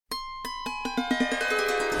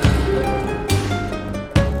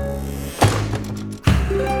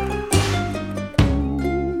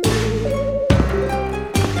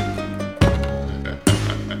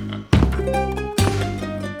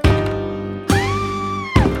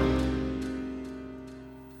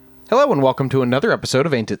Hello and welcome to another episode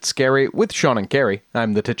of Ain't It Scary with Sean and Carrie.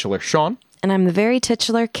 I'm the titular Sean. And I'm the very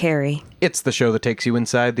titular Carrie. It's the show that takes you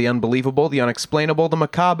inside the unbelievable, the unexplainable, the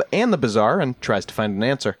macabre, and the bizarre and tries to find an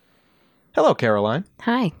answer. Hello, Caroline.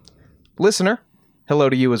 Hi. Listener, hello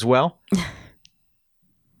to you as well.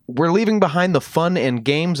 We're leaving behind the fun and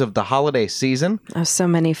games of the holiday season. Oh, so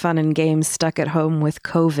many fun and games stuck at home with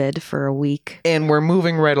COVID for a week. And we're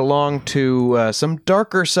moving right along to some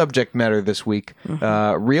darker subject matter this week.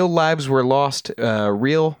 Real lives were lost,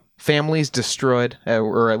 real families destroyed,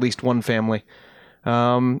 or at least one family.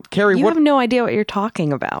 Carrie, You have no idea what you're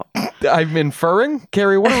talking about. I'm inferring?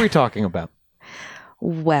 Carrie, what are we talking about?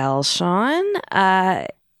 Well, Sean,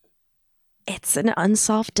 it's an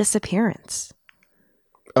unsolved disappearance.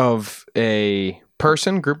 Of a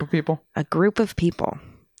person, group of people? A group of people.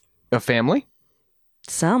 A family?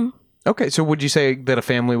 Some. Okay, so would you say that a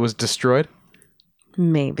family was destroyed?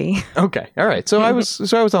 Maybe. Okay, all right. So I was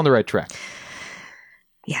on the right track.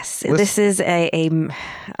 Yes, this is a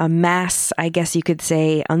mass, I guess you could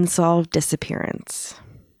say, unsolved disappearance.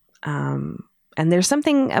 And there's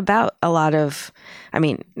something about a lot of,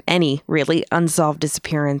 any really unsolved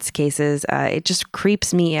disappearance cases. It just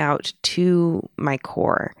creeps me out to my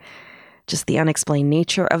core. Just the unexplained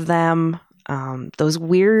nature of them. Those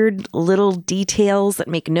weird little details that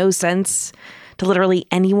make no sense to literally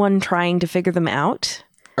anyone trying to figure them out.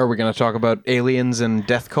 Are we going to talk about aliens and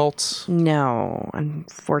death cults? No,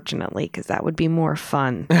 unfortunately, because that would be more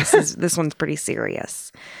fun. This one's pretty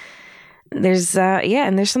serious. There's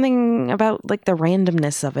and there's something about like the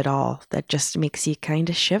randomness of it all that just makes you kind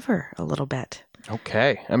of shiver a little bit.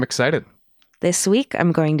 Okay, I'm excited. This week,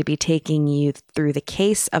 I'm going to be taking you through the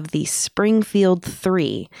case of the Springfield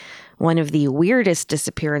 3, one of the weirdest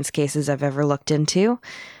disappearance cases I've ever looked into,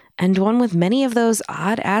 and one with many of those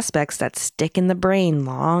odd aspects that stick in the brain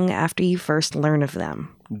long after you first learn of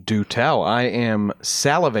them. Do tell. I am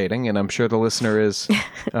salivating, and I'm sure the listener is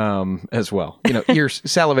as well. Ears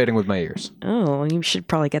salivating with my ears. Oh, you should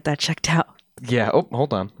probably get that checked out. Yeah. Oh,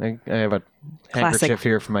 hold on. I have a handkerchief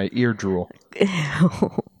here for my ear drool.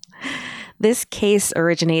 This case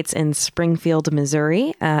originates in Springfield,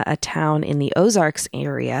 Missouri, a town in the Ozarks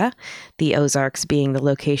area, the Ozarks being the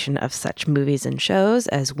location of such movies and shows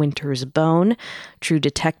as Winter's Bone, True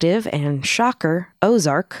Detective, and Shocker,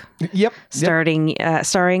 Ozark. Yep. Starring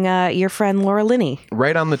your friend Laura Linney.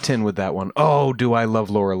 Right on the tin with that one. Oh, do I love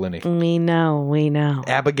Laura Linney. We know.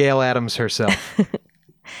 Abigail Adams herself.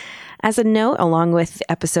 As a note, along with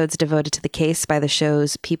episodes devoted to the case by the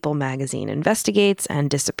shows People Magazine Investigates and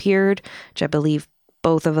Disappeared, which I believe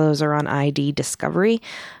both of those are on ID Discovery,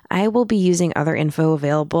 I will be using other info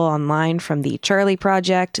available online from the Charlie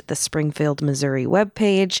Project, the Springfield, Missouri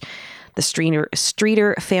webpage, the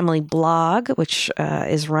Streeter Family blog, which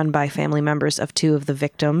is run by family members of two of the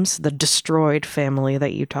victims, the destroyed family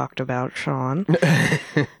that you talked about, Sean,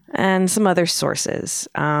 and some other sources.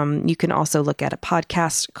 You can also look at a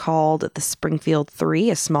podcast called The Springfield 3,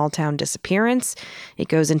 A Small Town Disappearance. It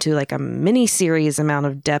goes into like a mini-series amount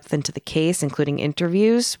of depth into the case, including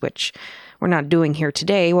interviews, which we're not doing here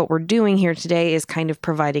today. What we're doing here today is kind of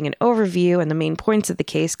providing an overview and the main points of the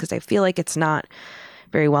case, because I feel like it's not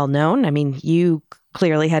very well known. You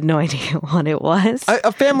clearly had no idea what it was.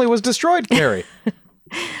 A family was destroyed, Carrie.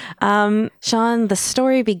 Sean, the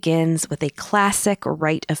story begins with a classic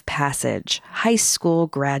rite of passage, high school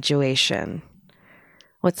graduation.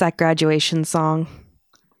 What's that graduation song?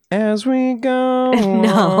 As we go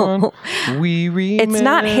No. on, we remember. It's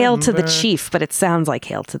not Hail to the Chief, but it sounds like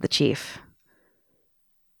Hail to the Chief.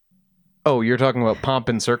 Oh, you're talking about Pomp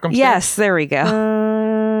and Circumstance? Yes, there we go.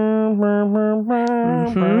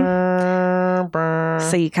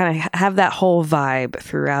 So you kind of have that whole vibe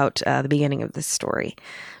throughout the beginning of this story.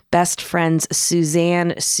 Best friends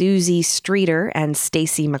Suzanne Susie Streeter and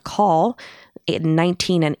Stacy McCall,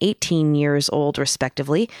 19 and 18 years old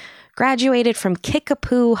respectively, graduated from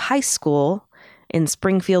Kickapoo High School in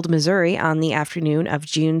Springfield, Missouri on the afternoon of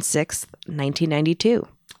June 6th, 1992.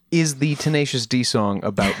 Is the Tenacious D song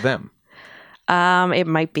about them? It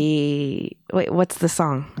might be... Wait, what's the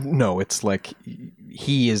song? No, it's like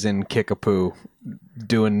he is in Kickapoo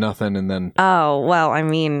doing nothing, and then... Oh, well,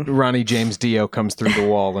 Ronnie James Dio comes through the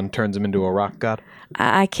wall and turns him into a rock god.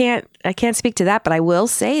 I can't speak to that, but I will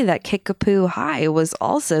say that Kickapoo High was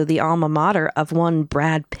also the alma mater of one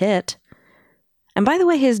Brad Pitt. And by the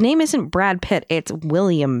way, his name isn't Brad Pitt, it's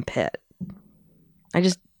William Pitt.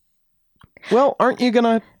 Well, aren't you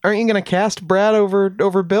gonna cast Brad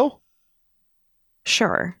over Bill?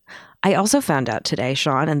 Sure. I also found out today,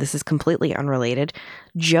 Sean, and this is completely unrelated,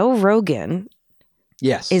 Joe Rogan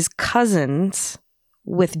Yes. is cousins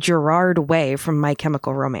with Gerard Way from My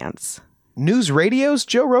Chemical Romance. News Radio's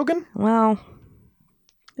Joe Rogan? Well,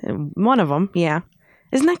 one of them, yeah.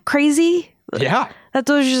 Isn't that crazy? Yeah. That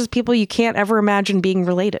those are just people you can't ever imagine being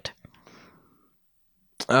related.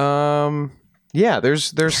 Yeah,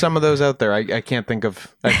 there's some of those out there. I can't think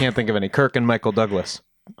of any. Kirk and Michael Douglas.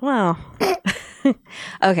 Well,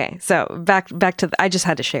 okay. So back to I just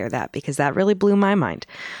had to share that because that really blew my mind.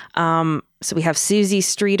 So we have Susie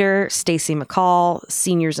Streeter, Stacy McCall,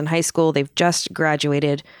 seniors in high school. They've just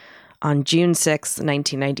graduated on June 6th,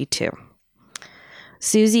 1992.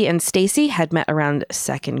 Susie and Stacy had met around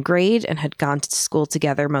second grade and had gone to school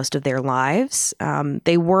together most of their lives.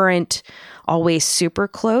 They weren't always super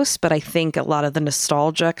close, but I think a lot of the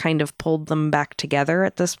nostalgia kind of pulled them back together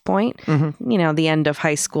at this point. Mm-hmm. You know, the end of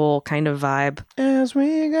high school kind of vibe. As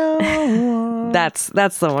we go on, that's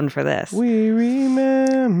the one for this. We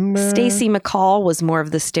remember. Stacy McCall was more of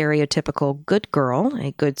the stereotypical good girl,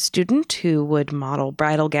 a good student who would model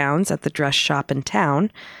bridal gowns at the dress shop in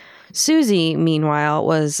town. Susie, meanwhile,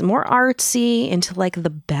 was more artsy, into like the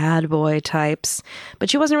bad boy types, but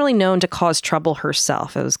she wasn't really known to cause trouble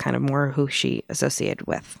herself. It was kind of more who she associated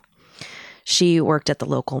with. She worked at the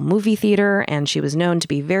local movie theater, and she was known to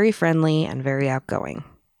be very friendly and very outgoing.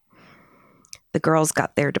 The girls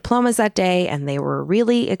got their diplomas that day, and they were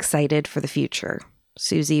really excited for the future.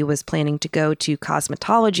 Susie was planning to go to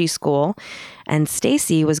cosmetology school, and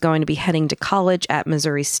Stacy was going to be heading to college at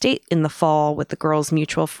Missouri State in the fall with the girls'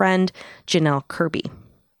 mutual friend, Janelle Kirby.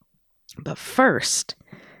 But first,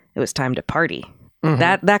 it was time to party.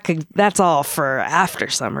 Mm-hmm. That's all for after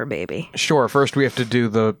summer, baby. Sure. First, we have to do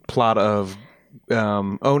the plot of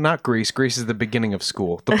not Grease. Grease is the beginning of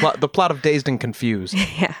school. The plot of Dazed and Confused.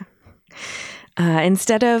 Yeah.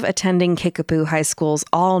 Instead of attending Kickapoo High School's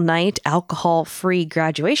all-night alcohol-free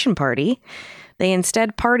graduation party, they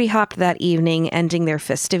instead party hopped that evening, ending their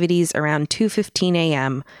festivities around 2:15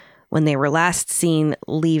 a.m. when they were last seen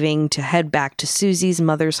leaving to head back to Susie's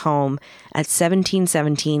mother's home at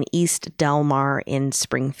 1717 East Delmar in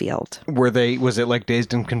Springfield. Was it like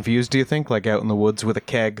Dazed and Confused, do you think? Like out in the woods with a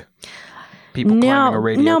keg? People climbing a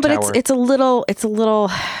radio tower? No, but it's a little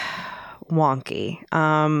wonky.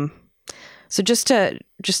 So just to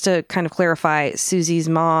kind of clarify, Susie's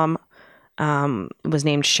mom was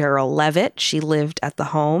named Cheryl Levitt. She lived at the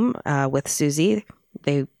home with Susie.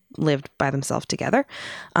 They lived by themselves together.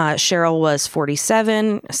 Cheryl was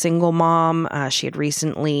 47, a single mom. She had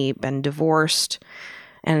recently been divorced,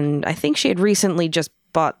 and I think she had recently just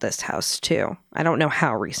bought this house too. I don't know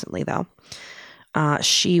how recently though.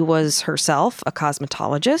 She was herself a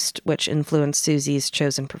cosmetologist, which influenced Susie's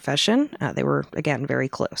chosen profession. They were, again, very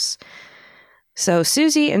close. So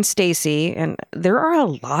Susie and Stacy, and there are a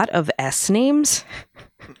lot of S names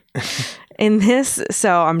in this,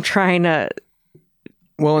 so I'm trying to...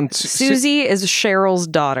 Well, and Susie is Cheryl's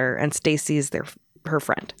daughter, and Stacy is her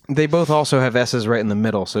friend. They both also have S's right in the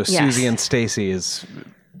middle, so yes. Susie and Stacy is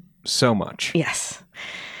so much. Yes.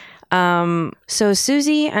 So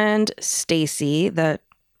Susie and Stacy, the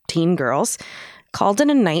teen girls, called it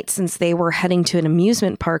a night since they were heading to an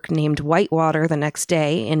amusement park named Whitewater the next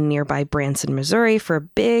day in nearby Branson, Missouri for a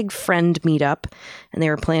big friend meetup, and they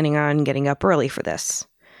were planning on getting up early for this.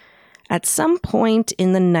 At some point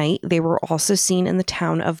in the night, they were also seen in the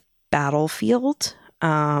town of Battlefield.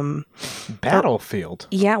 Battlefield?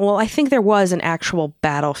 Yeah, well, I think there was an actual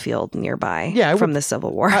battlefield nearby from the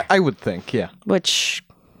Civil War. I would think, yeah. Which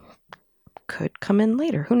could come in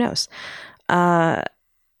later. Who knows?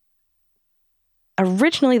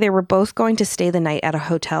 Originally, they were both going to stay the night at a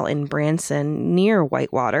hotel in Branson near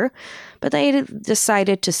Whitewater, but they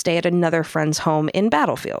decided to stay at another friend's home in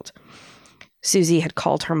Battlefield. Susie had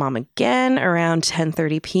called her mom again around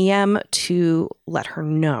 10:30 p.m. to let her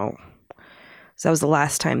know. So that was the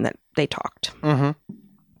last time that they talked. Mm-hmm.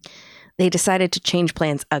 They decided to change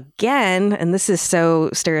plans again, and this is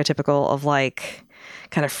so stereotypical of like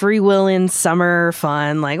kind of freewheeling summer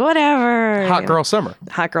fun, like whatever. Hot girl summer.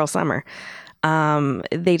 Hot girl summer.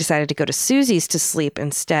 They decided to go to Susie's to sleep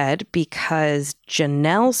instead because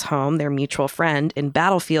Janelle's home, their mutual friend in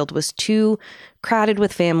Battlefield, was too crowded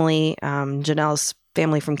with family. Janelle's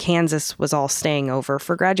family from Kansas was all staying over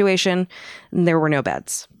for graduation, and there were no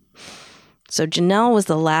beds. So Janelle was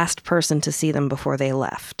the last person to see them before they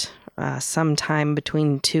left, sometime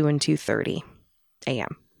between 2 and 2:30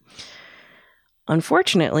 a.m.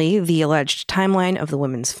 Unfortunately, the alleged timeline of the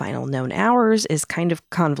women's final known hours is kind of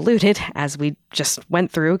convoluted, as we just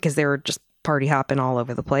went through, because they were just party hopping all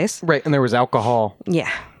over the place. Right, and there was alcohol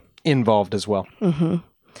involved as well. Mm-hmm.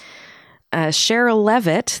 Cheryl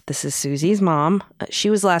Levitt, this is Susie's mom, she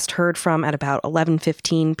was last heard from at about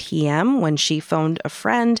 11:15 p.m. when she phoned a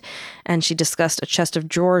friend, and she discussed a chest of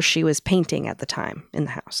drawers she was painting at the time in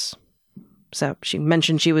the house. So she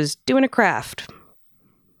mentioned she was doing a craft.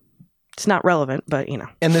 It's not relevant, but you know.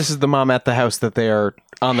 And this is the mom at the house that they are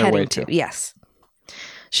on their way to. Yes.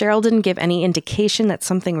 Cheryl didn't give any indication that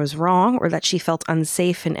something was wrong or that she felt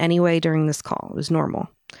unsafe in any way during this call. It was normal.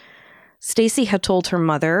 Stacy had told her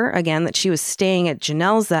mother, again, that she was staying at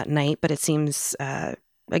Janelle's that night, but it seems,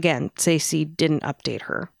 again, Stacy didn't update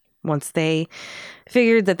her once they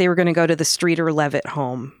figured that they were going to go to the Streeter-Levitt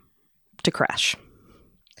home to crash.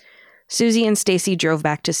 Susie and Stacy drove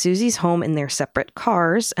back to Susie's home in their separate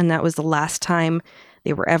cars, and that was the last time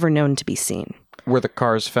they were ever known to be seen. Were the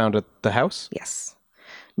cars found at the house? Yes.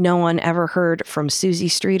 No one ever heard from Susie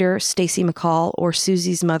Streeter, Stacy McCall, or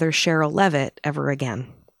Susie's mother, Cheryl Levitt, ever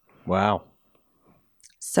again. Wow.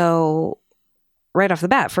 So, right off the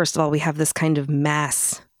bat, first of all, we have this kind of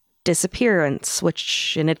mass disappearance,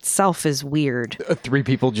 which in itself is weird. 3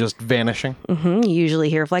 people just vanishing? You usually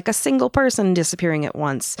hear of like a single person disappearing at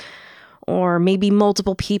once, or maybe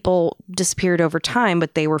multiple people disappeared over time,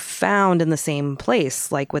 but they were found in the same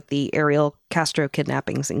place, like with the Ariel Castro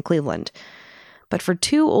kidnappings in Cleveland. But for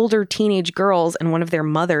 2 older teenage girls and one of their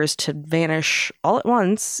mothers to vanish all at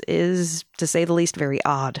once is, to say the least, very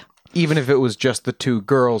odd. Even if it was just the 2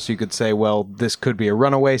 girls, you could say, well, this could be a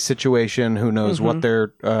runaway situation. Who knows what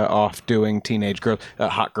they're off doing? Teenage girls,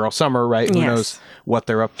 hot girl summer, right? Who knows what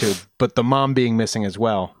they're up to? But the mom being missing as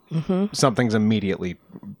well, something's immediately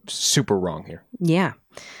super wrong here. Yeah.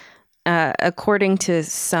 According to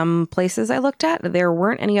some places I looked at, there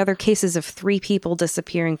weren't any other cases of 3 people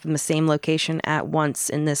disappearing from the same location at once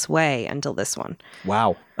in this way until this one.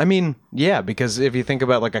 Wow. I mean, yeah, because if you think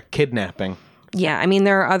about like a kidnapping. Yeah, I mean,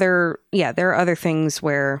 there are other things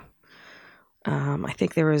where I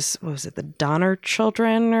think there was, what was it, the Donner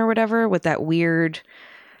children or whatever, with that weird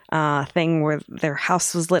thing where their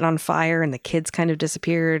house was lit on fire and the kids kind of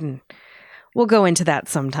disappeared, and we'll go into that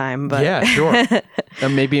sometime. But yeah, sure.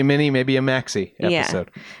 Maybe a mini, maybe a maxi episode.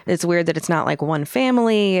 Yeah. It's weird that it's not like one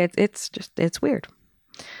family. It's weird.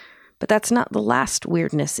 But that's not the last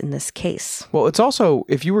weirdness in this case. Well, it's also,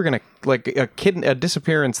 if you were going to, like, a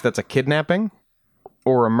disappearance that's a kidnapping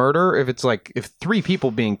or a murder, if 3 people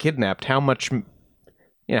being kidnapped, how much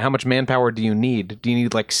manpower do you need? Do you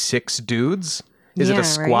need like 6 dudes? Is it a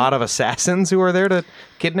squad of assassins who are there to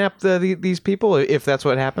kidnap these people, if that's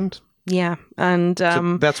what happened? Yeah, and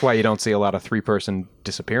so that's why you don't see a lot of 3-person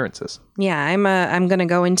disappearances. Yeah, I'm going to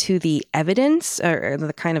go into the evidence or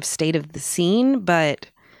the kind of state of the scene, but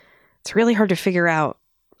it's really hard to figure out,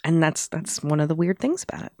 and that's one of the weird things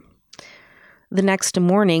about it. The next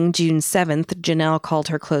morning, June 7th, Janelle called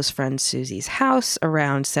her close friend Susie's house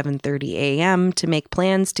around 7:30 a.m. to make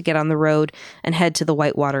plans to get on the road and head to the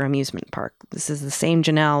Whitewater amusement park. This is the same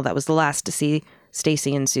Janelle that was the last to see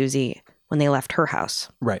Stacy and Susie when they left her house.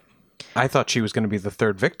 Right. I thought she was going to be the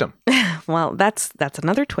 3rd victim. Well, that's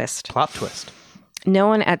another twist. Plot twist. No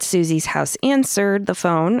one at Susie's house answered the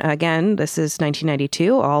phone. Again, this is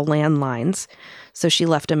 1992, all landlines. So she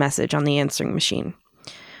left a message on the answering machine.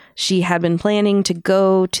 She had been planning to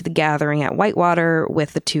go to the gathering at Whitewater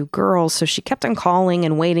with the 2 girls, so she kept on calling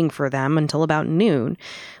and waiting for them until about noon,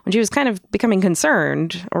 when she was kind of becoming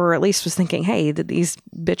concerned, or at least was thinking, hey, did these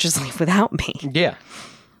bitches leave without me? Yeah.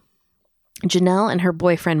 Janelle and her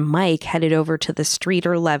boyfriend Mike headed over to the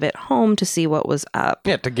Streeter-Levitt home to see what was up.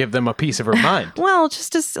 Yeah, to give them a piece of her mind. Well,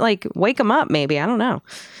 just to like wake them up, maybe. I don't know.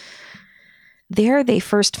 There, they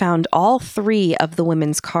first found all 3 of the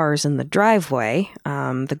women's cars in the driveway.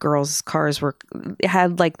 The girls' cars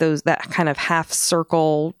had like that kind of half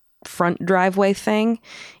circle front driveway thing,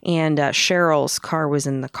 and Cheryl's car was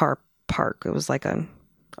in the car park. It was like an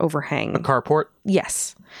overhang. A carport?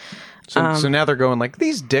 Yes. So now they're going like,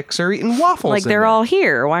 these dicks are eating waffles. Like they're all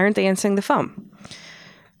here. Why aren't they answering the phone?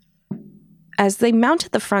 As they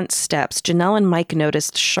mounted the front steps, Janelle and Mike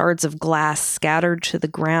noticed shards of glass scattered to the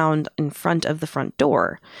ground in front of the front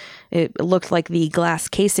door. It looked like the glass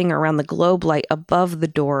casing around the globe light above the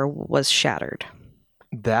door was shattered.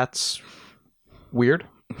 That's weird.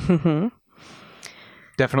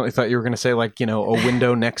 Definitely thought you were going to say, like, a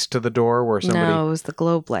window next to the door where somebody... No, it was the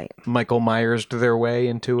globe light. Michael Myers their way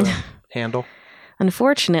into a handle.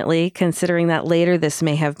 Unfortunately, considering that later this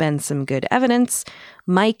may have been some good evidence,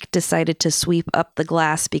 Mike decided to sweep up the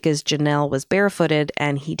glass because Janelle was barefooted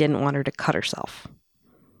and he didn't want her to cut herself.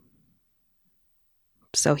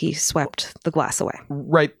 So he swept the glass away.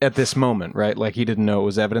 Right at this moment, right? Like he didn't know it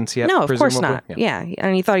was evidence yet? No, of presumably? course not. Yeah.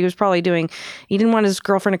 And he thought he was probably he didn't want his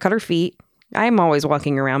girlfriend to cut her feet. I'm always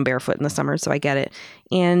walking around barefoot in the summer, so I get it.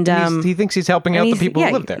 And he thinks he's helping out the people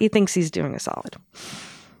who live there. He thinks he's doing a solid.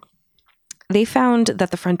 They found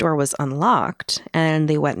that the front door was unlocked, and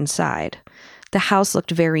they went inside. The house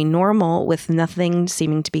looked very normal, with nothing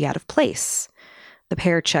seeming to be out of place. The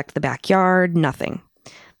pair checked the backyard, nothing.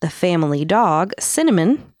 The family dog,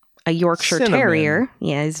 Cinnamon, a Yorkshire Terrier.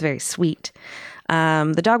 Yeah, he's very sweet.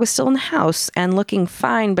 The dog was still in the house and looking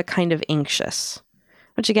fine, but kind of anxious.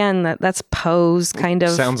 Which, again, that's Poe's kind of...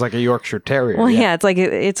 Sounds like a Yorkshire Terrier. Well, yeah, it's like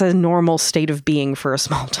it's a normal state of being for a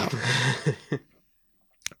small dog.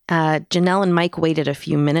 Janelle and Mike waited a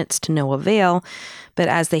few minutes to no avail, but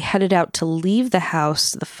as they headed out to leave the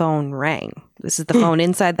house, the phone rang. This is the phone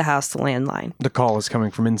inside the house, the landline. The call is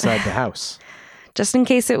coming from inside the house. Just in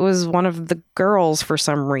case it was one of the girls for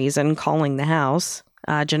some reason calling the house,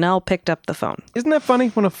 Janelle picked up the phone. Isn't that funny?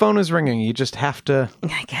 When a phone is ringing, you just have to...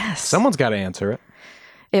 I guess. Someone's got to answer it.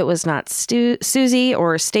 It was not Susie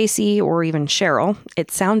or Stacy or even Cheryl.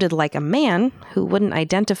 It sounded like a man who wouldn't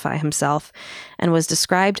identify himself and was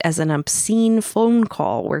described as an obscene phone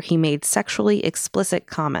call where he made sexually explicit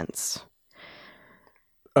comments.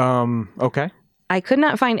 Okay. I could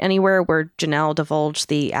not find anywhere where Janelle divulged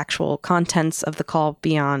the actual contents of the call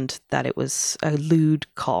beyond that it was a lewd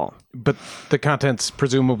call. But the contents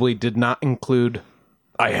presumably did not include,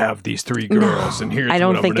 I have these 3 girls and here's what I'm I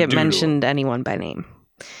going don't to think it mentioned anyone by name.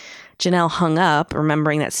 Janelle hung up,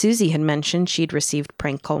 remembering that Susie had mentioned she'd received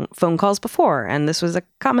prank phone calls before, and this was a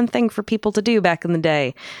common thing for people to do back in the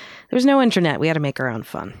day. There was no internet. We had to make our own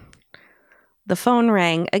fun. The phone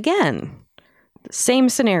rang again. Same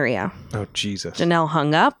scenario. Oh, Jesus. Janelle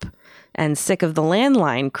hung up, and sick of the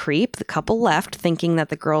landline creep, the couple left, thinking that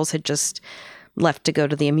the girls had just left to go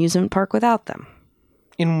to the amusement park without them.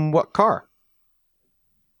 In what car?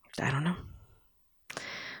 I don't know.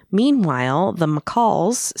 Meanwhile, the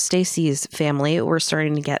McCalls, Stacy's family, were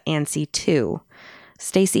starting to get antsy too.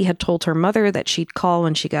 Stacy had told her mother that she'd call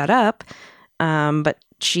when she got up, but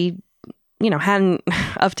she, hadn't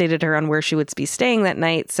updated her on where she would be staying that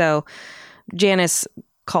night. So Janice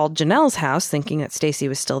called Janelle's house, thinking that Stacy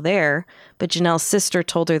was still there, but Janelle's sister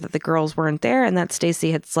told her that the girls weren't there and that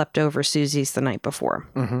Stacy had slept over Susie's the night before.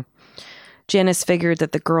 Mm-hmm. Janice figured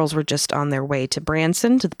that the girls were just on their way to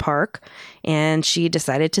Branson, to the park, and she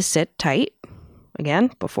decided to sit tight.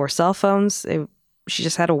 Again, before cell phones, she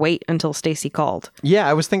just had to wait until Stacy called. Yeah,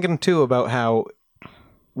 I was thinking, too, about how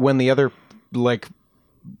when the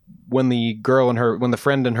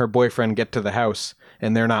friend and her boyfriend get to the house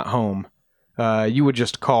and they're not home, you would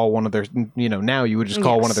just call one of their, now you would just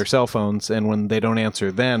call one of their cell phones, and when they don't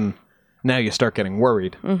answer, then now you start getting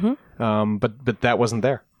worried. Mm-hmm. But that wasn't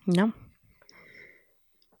there. No.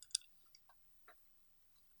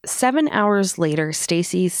 7 hours later,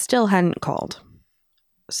 Stacy still hadn't called.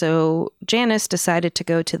 So Janice decided to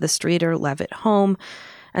go to the Streeter-Levitt home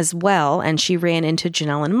as well, and she ran into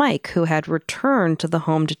Janelle and Mike, who had returned to the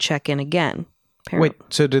home to check in again. Apparently. Wait,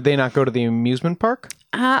 so did they not go to the amusement park?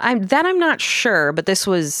 I'm not sure, but this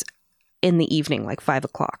was in the evening, like 5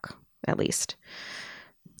 o'clock, at least.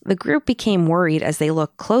 The group became worried as they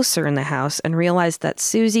looked closer in the house and realized that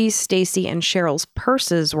Susie's, Stacy, and Cheryl's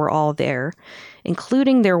purses were all there,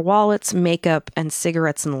 including their wallets, makeup, and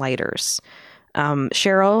cigarettes and lighters.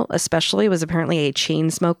 Cheryl, especially, was apparently a chain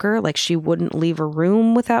smoker. Like, she wouldn't leave a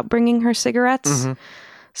room without bringing her cigarettes. Mm-hmm.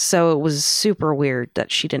 So it was super weird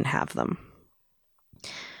that she didn't have them.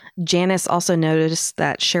 Janice also noticed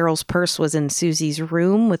that Cheryl's purse was in Susie's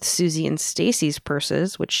room with Susie and Stacy's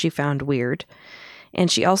purses, which she found weird. And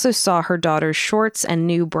she also saw her daughter's shorts and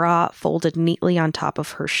new bra folded neatly on top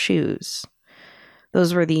of her shoes.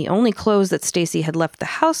 Those were the only clothes that Stacy had left the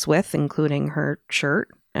house with, including her shirt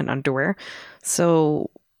and underwear. So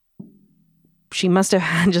she must have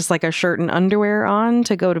had just like a shirt and underwear on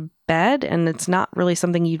to go to bed, and it's not really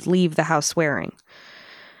something you'd leave the house wearing.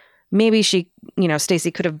 Maybe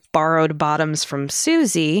Stacy could have borrowed bottoms from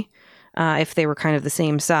Susie, if they were kind of the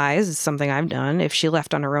same size. It's something I've done, if she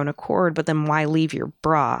left on her own accord, but then why leave your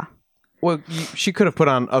bra? Well, she could have put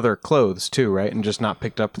on other clothes too, right? And just not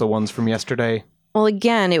picked up the ones from yesterday. Well,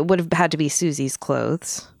 again, it would have had to be Susie's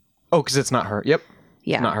clothes. Oh, because it's not her. Yep.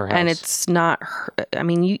 Yeah. It's not her house. And it's not her. I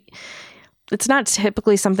mean, it's not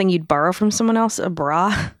typically something you'd borrow from someone else, a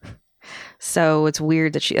bra. So it's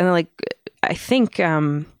weird that I think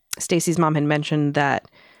Stacy's mom had mentioned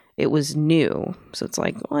that it was new. So it's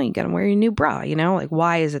like, well, you got to wear your new bra, Like,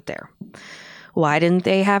 why is it there? Why didn't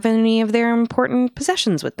they have any of their important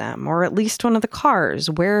possessions with them? Or at least one of the cars?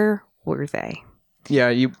 Where were they?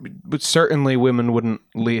 Yeah, certainly women wouldn't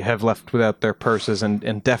have left without their purses,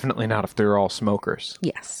 and definitely not if they're all smokers.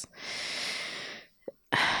 Yes.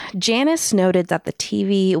 Janice noted that the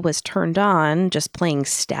TV was turned on, just playing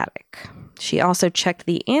static. She also checked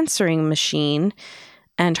the answering machine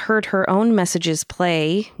and heard her own messages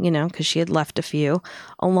play, because she had left a few,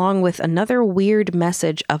 along with another weird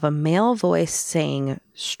message of a male voice saying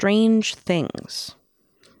strange things.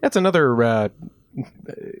 That's another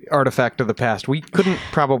artifact of the past. We couldn't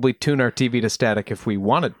probably tune our TV to static if we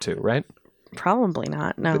wanted to, right? Probably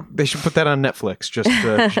not, no. They should put that on Netflix,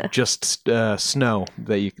 just Snow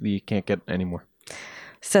that you can't get anymore.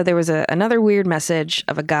 So there was another weird message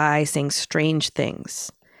of a guy saying strange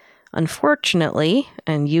things. Unfortunately,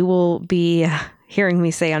 and you will be hearing me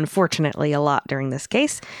say unfortunately a lot during this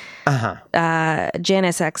case,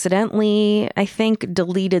 Janice accidentally, I think,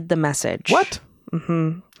 deleted the message. What?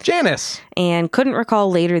 Mm-hmm. Janice! And couldn't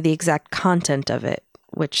recall later the exact content of it,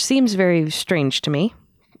 which seems very strange to me.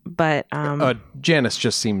 But Janice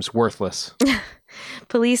just seems worthless.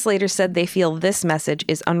 Police later said they feel this message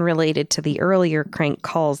is unrelated to the earlier crank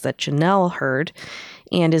calls that Janelle heard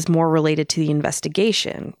and is more related to the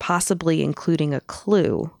investigation, possibly including a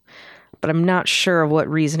clue. But I'm not sure of what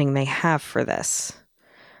reasoning they have for this.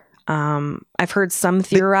 I've heard some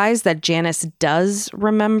theorize that Janice does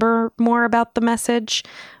remember more about the message,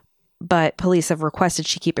 but police have requested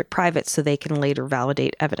she keep it private so they can later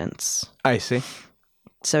validate evidence. I see.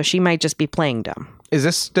 So she might just be playing dumb. Is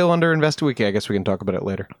this still under investigation? I guess we can talk about it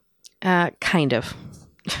later. Kind of.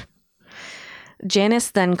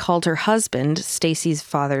 Janice then called her husband, Stacy's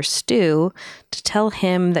father, Stu, to tell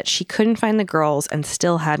him that she couldn't find the girls and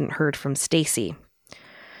still hadn't heard from Stacy.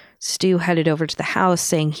 Stu headed over to the house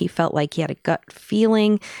saying he felt like he had a gut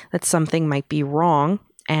feeling that something might be wrong,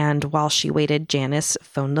 and while she waited, Janice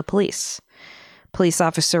phoned the police. Police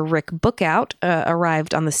officer Rick Bookout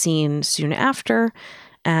arrived on the scene soon after,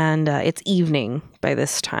 and it's evening by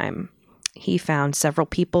this time. He found several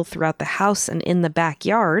people throughout the house and in the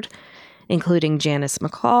backyard, including Janice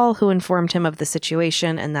McCall, who informed him of the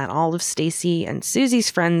situation and that all of Stacy and Susie's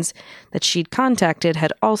friends that she'd contacted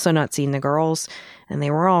had also not seen the girls, and they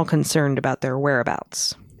were all concerned about their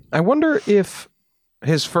whereabouts. I wonder if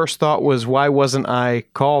his first thought was, why wasn't I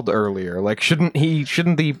called earlier? Like, shouldn't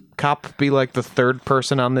the cop be like the third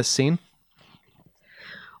person on this scene?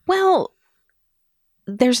 Well,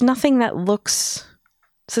 there's nothing that looks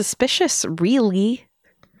suspicious, really.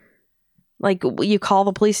 Like, you call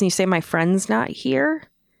the police and you say, my friend's not here?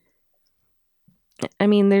 I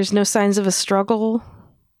mean, there's no signs of a struggle.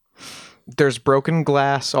 There's broken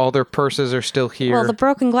glass. All their purses are still here. Well, the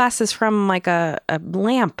broken glass is from, like, a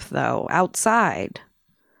lamp, though, outside.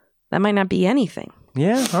 That might not be anything.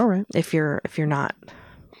 Yeah, all right. If you're not.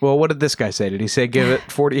 Well, what did this guy say? Did he say give it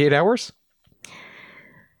 48 hours?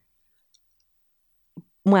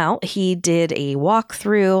 Well, he did a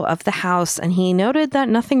walkthrough of the house, and he noted that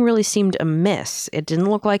nothing really seemed amiss. It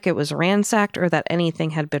didn't look like it was ransacked or that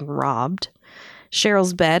anything had been robbed.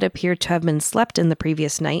 Cheryl's bed appeared to have been slept in the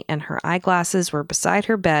previous night, and her eyeglasses were beside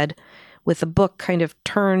her bed with a book kind of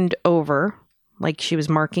turned over, like she was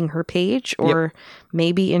marking her page, or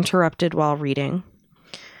maybe interrupted while reading.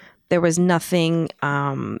 There was nothing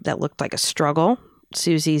that looked like a struggle.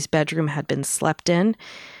 Susie's bedroom had been slept in,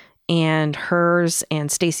 and hers and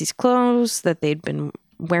Stacy's clothes that they'd been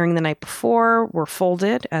wearing the night before were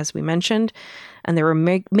folded, as we mentioned, and there were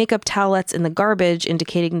makeup towelettes in the garbage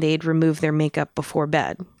indicating they'd removed their makeup before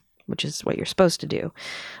bed, which is what you're supposed to do,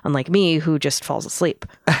 unlike me, who just falls asleep.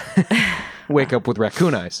 Wake up with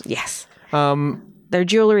raccoon eyes. Yes. Their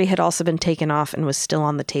jewelry had also been taken off and was still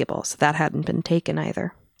on the table, so that hadn't been taken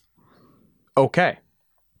either. Okay.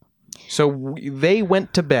 So they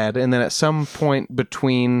went to bed, and then at some point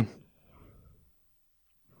between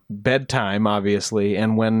bedtime, obviously,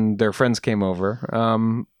 and when their friends came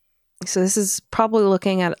over. So this is probably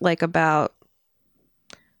looking at like about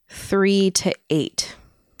 3 to 8.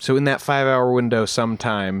 So in that 5-hour window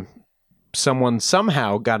sometime, someone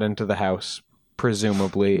somehow got into the house,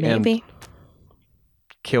 presumably, Maybe. and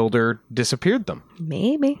killed or disappeared them.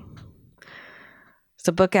 Maybe.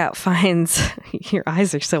 So Bookout finds, your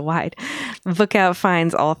eyes are so wide. Bookout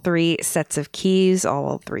finds all 3 sets of keys,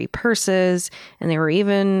 all 3 purses, and there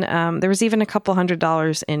was even a couple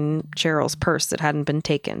 $100 in Cheryl's purse that hadn't been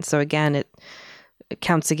taken. So again, it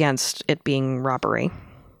counts against it being robbery.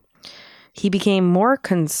 He became more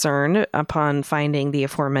concerned upon finding the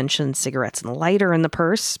aforementioned cigarettes and lighter in the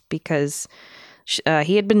purse because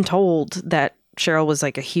he had been told that Cheryl was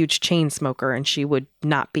like a huge chain smoker and she would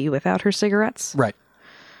not be without her cigarettes. Right.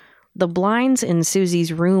 The blinds in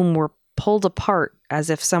Susie's room were pulled apart as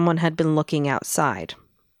if someone had been looking outside.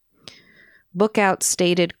 Bookout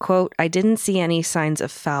stated, quote, "I didn't see any signs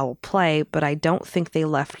of foul play, but I don't think they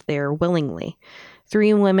left there willingly.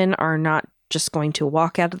 3 women are not just going to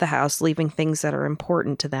walk out of the house leaving things that are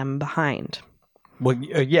important to them behind. Well,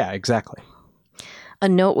 yeah, exactly. A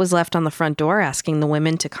note was left on the front door asking the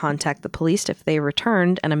women to contact the police if they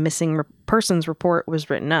returned, and a missing persons report was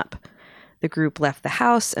written up. The group left the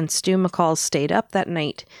house, and Stu McCall stayed up that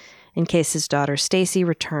night in case his daughter Stacy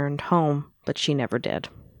returned home, but she never did.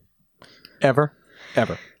 Ever?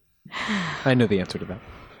 I knew the answer to that.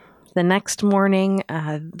 The next morning,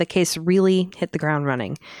 the case really hit the ground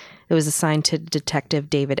running. It was assigned to Detective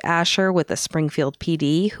David Asher with the Springfield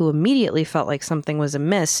PD, who immediately felt like something was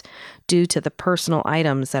amiss due to the personal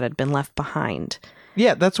items that had been left behind.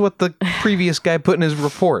 Yeah, that's what the previous guy put in his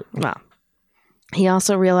report. Well, he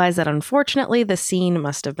also realized that unfortunately the scene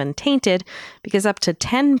must have been tainted because up to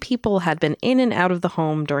 10 people had been in and out of the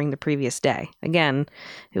home during the previous day. Again,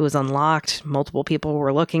 it was unlocked. Multiple people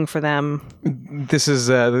were looking for them. This is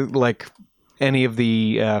like any of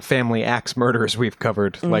the family axe murders we've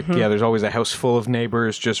covered. Like, yeah, there's always a house full of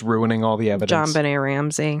neighbors just ruining all the evidence. John Benet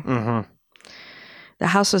Ramsey. Mm-hmm. The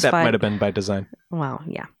house was That might have been by design. Well,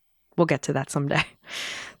 yeah. We'll get to that someday.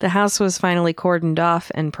 The house was finally cordoned off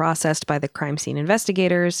and processed by the crime scene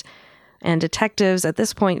investigators, and detectives at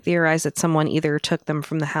this point theorized that someone either took them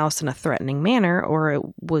from the house in a threatening manner or it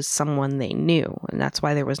was someone they knew, and that's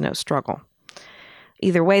why there was no struggle.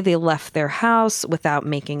 Either way, they left their house without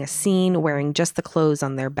making a scene, wearing just the clothes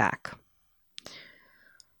on their back.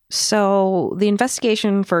 So the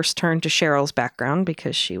investigation first turned to Cheryl's background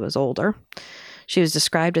because she was older. She was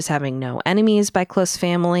described as having no enemies by close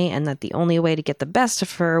family, and that the only way to get the best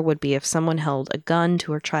of her would be if someone held a gun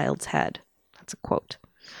to her child's head. That's a quote.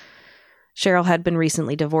 Cheryl had been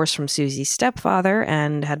recently divorced from Susie's stepfather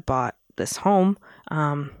and had bought this home.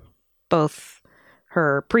 Both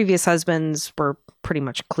her previous husbands were pretty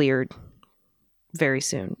much cleared very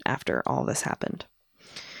soon after all this happened.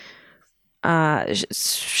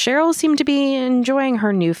 Cheryl seemed to be enjoying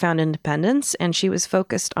her newfound independence, and she was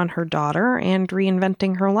focused on her daughter and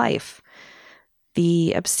reinventing her life.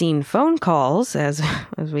 The obscene phone calls, as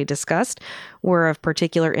we discussed, were of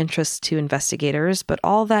particular interest to investigators, but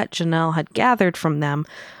all that Janelle had gathered from them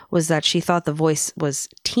was that she thought the voice was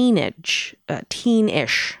teenish,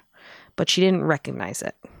 but she didn't recognize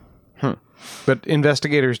it. But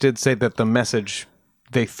investigators did say that the message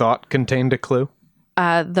they thought contained a clue?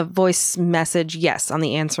 The voice message, yes, on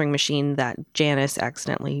the answering machine that Janice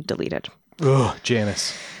accidentally deleted. Ugh,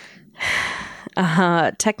 Janice.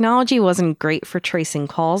 Technology wasn't great for tracing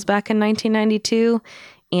calls back in 1992,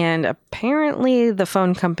 and apparently the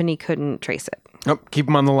phone company couldn't trace it. Oh, keep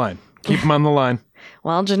him on the line.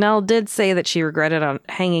 Well, Janelle did say that she regretted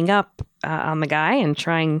hanging up on the guy and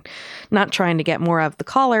not trying to get more of the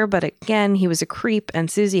caller, but again, he was a creep, and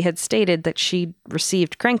Susie had stated that she'd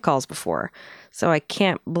received crank calls before. So I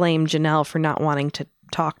can't blame Janelle for not wanting to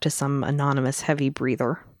talk to some anonymous heavy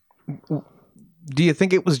breather. Do you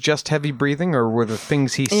think it was just heavy breathing, or were the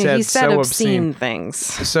things he said, he said so obscene things?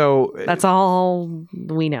 So that's all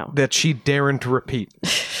we know. That she daren't repeat.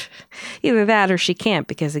 Either that or she can't,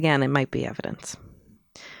 because again, it might be evidence.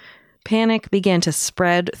 Panic began to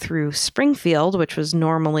spread through Springfield, which was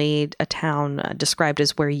normally a town described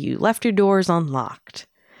as where you left your doors unlocked.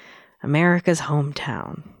 America's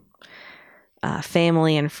hometown.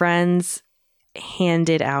 Family and friends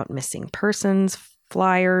handed out missing persons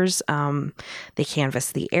flyers. They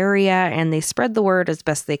canvassed the area, and they spread the word as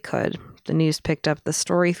best they could. The news picked up the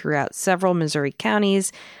story throughout several Missouri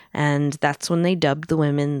counties, and that's when they dubbed the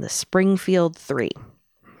women the Springfield Three.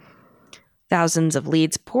 Thousands of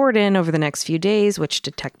leads poured in over the next few days, which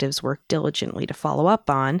detectives worked diligently to follow up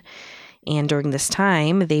on. And during this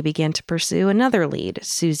time, they began to pursue another lead,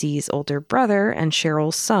 Susie's older brother and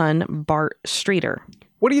Cheryl's son, Bart Streeter.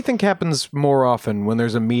 What do you think happens more often when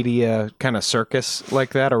there's a media kind of circus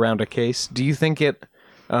like that around a case? Do you think it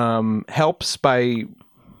helps by,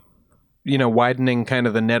 widening kind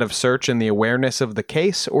of the net of search and the awareness of the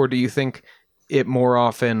case? Or do you think it more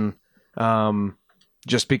often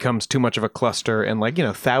just becomes too much of a cluster and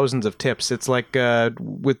thousands of tips? It's like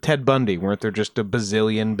with Ted Bundy, weren't there just a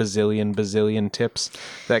bazillion tips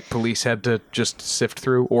that police had to just sift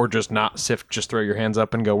through, or just not sift, just throw your hands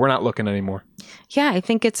up and go, we're not looking anymore? Yeah, I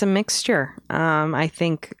think it's a mixture. I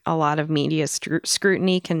think a lot of media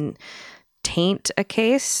scrutiny can taint a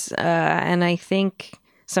case, and I think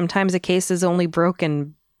sometimes a case is only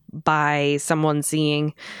broken by someone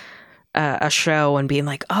seeing a show and being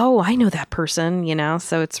like, oh, I know that person,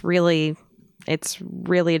 so it's really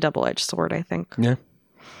a double-edged sword, I think. Yeah.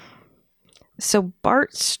 So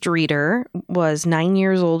Bart Streeter was 9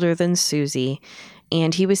 years older than Susie,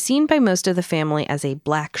 and he was seen by most of the family as a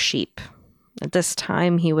black sheep. At this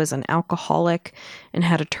time, he was an alcoholic and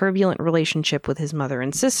had a turbulent relationship with his mother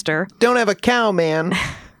and sister. Don't have a cow, man.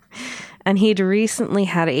 And he'd recently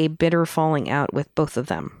had a bitter falling out with both of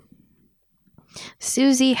them.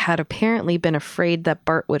 Susie had apparently been afraid that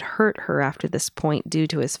Bart would hurt her after this point due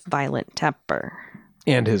to his violent temper.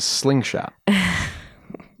 And his slingshot.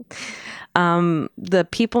 The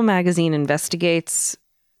People magazine Investigates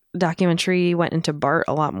documentary went into Bart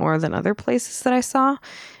a lot more than other places that I saw,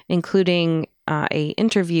 including a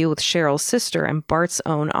interview with Cheryl's sister and Bart's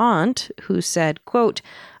own aunt, who said, quote,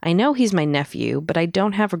 "I know he's my nephew, but I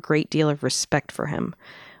don't have a great deal of respect for him.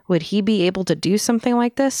 Would he be able to do something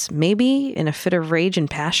like this? Maybe in a fit of rage and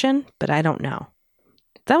passion, but I don't know."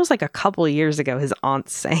 That was like a couple of years ago, his aunt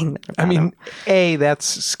saying that about him. A, that's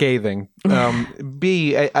scathing.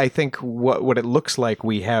 B, I think what it looks like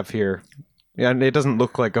we have here, and it doesn't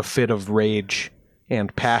look like a fit of rage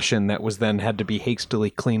and passion that was then had to be hastily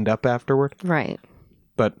cleaned up afterward. Right.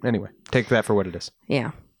 But anyway, take that for what it is.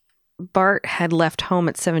 Yeah. Bart had left home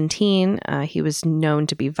at 17. He was known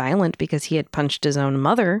to be violent because he had punched his own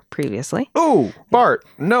mother previously. Oh, Bart,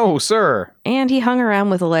 no, sir. And he hung around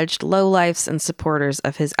with alleged lowlifes and supporters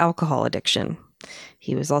of his alcohol addiction.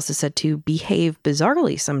 He was also said to behave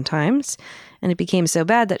bizarrely sometimes, and it became so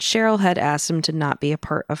bad that Cheryl had asked him to not be a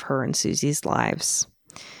part of her and Susie's lives.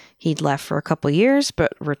 He'd left for a couple years,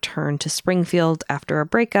 but returned to Springfield after a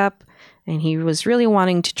breakup, and he was really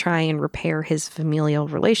wanting to try and repair his familial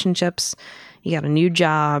relationships. He got a new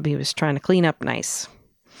job. He was trying to clean up nice.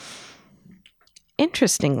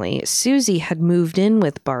 Interestingly, Susie had moved in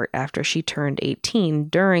with Bart after she turned 18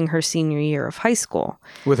 during her senior year of high school.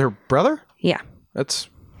 With her brother? Yeah. That's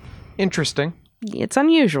interesting. It's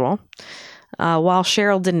unusual. While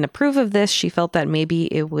Cheryl didn't approve of this, she felt that maybe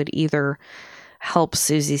it would either help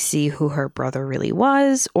Susie see who her brother really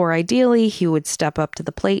was, or ideally he would step up to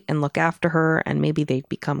the plate and look after her, and maybe they'd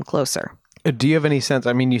become closer. Do you have any sense?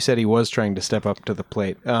 I mean, you said he was trying to step up to the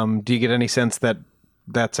plate. Do you get any sense that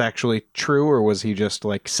that's actually true, or was he just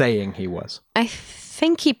like saying he was? I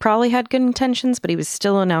think he probably had good intentions, but he was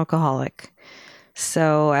still an alcoholic.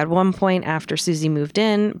 So at one point after Susie moved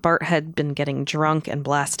in, Bart had been getting drunk and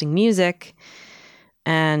blasting music,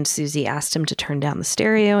 and Susie asked him to turn down the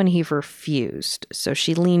stereo, and he refused. So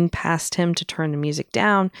she leaned past him to turn the music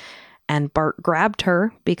down, and Bart grabbed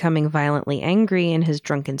her, becoming violently angry in his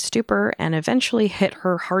drunken stupor, and eventually hit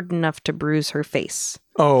her hard enough to bruise her face.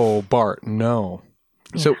 Oh, Bart, no.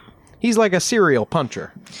 Yeah. So he's like a serial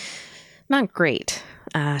puncher. Not great.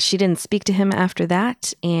 She didn't speak to him after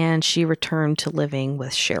that, and she returned to living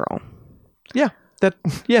with Cheryl. Yeah,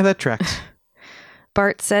 that tracks.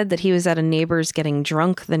 Bart said that he was at a neighbor's getting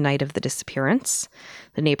drunk the night of the disappearance.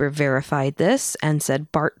 The neighbor verified this and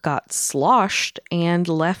said Bart got sloshed and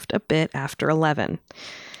left a bit after 11.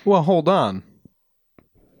 Well, hold on.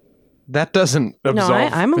 That doesn't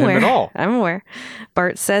absolve I'm aware. him at all. I'm aware.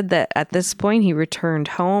 Bart said that at this point he returned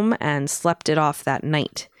home and slept it off that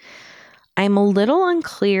night. I'm a little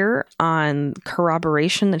unclear on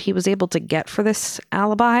corroboration that he was able to get for this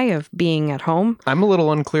alibi of being at home. I'm a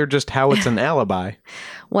little unclear just how it's an alibi.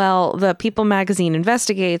 Well, the People magazine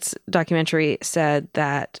Investigates documentary said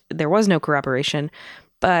that there was no corroboration,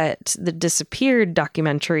 but the Disappeared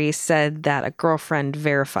documentary said that a girlfriend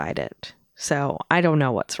verified it. So I don't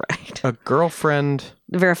know what's right. A girlfriend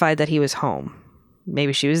verified that he was home.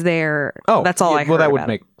 Maybe she was there. Oh, that's all I heard. Well, that would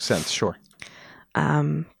make sense, sure.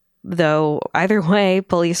 Though either way,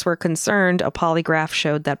 police were concerned. A polygraph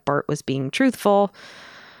showed that Bart was being truthful.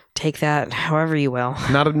 Take that however you will.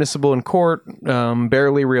 Not admissible in court.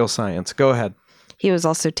 Barely real science. Go ahead. He was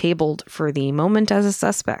also tabled for the moment as a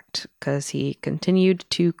suspect because he continued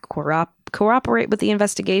to cooperate with the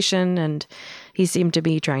investigation, and he seemed to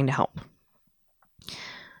be trying to help.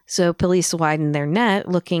 So police widened their net,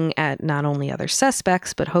 looking at not only other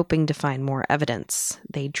suspects, but hoping to find more evidence.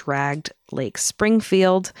 They dragged Lake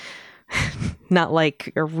Springfield, not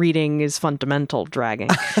like a reading is fundamental dragging.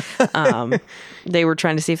 They were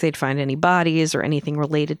trying to see if they'd find any bodies or anything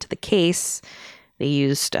related to the case. They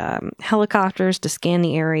used helicopters to scan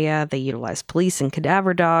the area. They utilized police and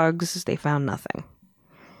cadaver dogs. They found nothing.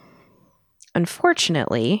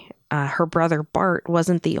 Unfortunately, her brother Bart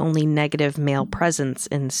wasn't the only negative male presence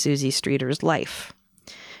in Susie Streeter's life.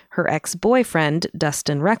 Her ex-boyfriend,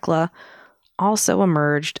 Dustin Rekla, also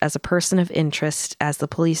emerged as a person of interest as the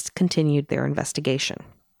police continued their investigation.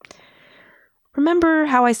 Remember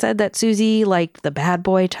how I said that Susie liked the bad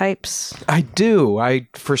boy types? I do. I,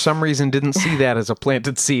 for some reason, didn't see that as a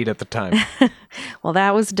planted seed at the time. Well,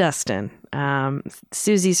 that was Dustin.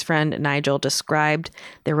 Susie's friend Nigel described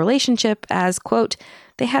their relationship as, quote,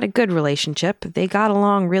 "They had a good relationship. They got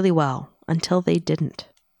along really well until they didn't.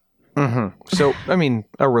 So, I mean,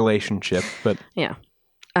 a relationship, but... Yeah.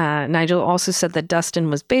 Nigel also said that Dustin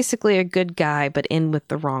was basically a good guy, but in with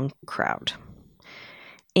the wrong crowd.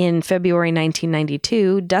 In February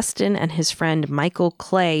 1992, Dustin and his friend Michael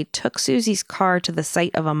Clay took Susie's car to the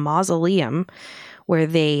site of a mausoleum where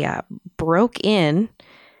they broke in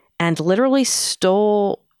and literally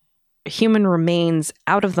stole human remains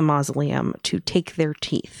out of the mausoleum to take their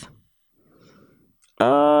teeth.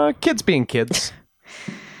 Kids being kids.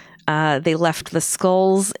 They left the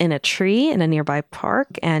skulls in a tree in a nearby park,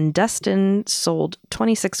 and Dustin sold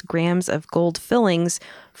 26 grams of gold fillings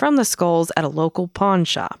from the skulls at a local pawn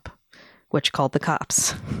shop, which called the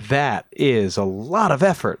cops. That is a lot of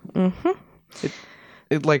effort.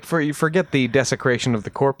 It like, you forget the desecration of the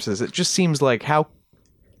corpses. It just seems like how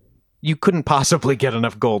you couldn't possibly get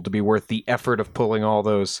enough gold to be worth the effort of pulling all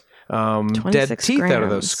those dead teeth grams. out of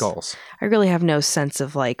those skulls. I really have no sense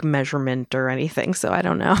of like measurement or anything, so I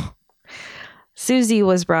don't know. Susie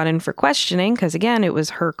was brought in for questioning because, again, it was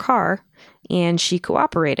her car, and she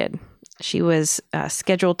cooperated. She was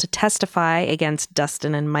scheduled to testify against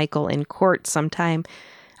Dustin and Michael in court sometime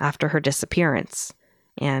after her disappearance,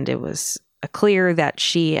 and it was clear that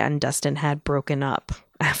she and Dustin had broken up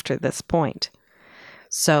after this point.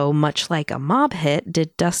 So, much like a mob hit,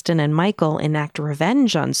 did Dustin and Michael enact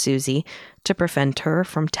revenge on Susie to prevent her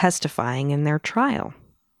from testifying in their trial.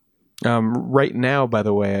 Right now, by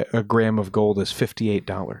the way, a gram of gold is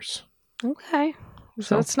 $58. Okay,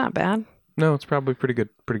 so it's not bad. No, it's probably pretty good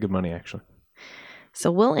money, actually.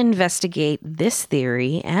 So we'll investigate this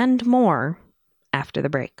theory and more after the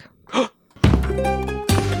break.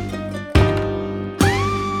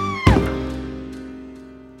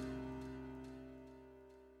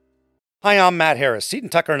 Hi, I'm Matt Harris. Seton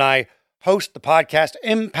Tucker and I host the podcast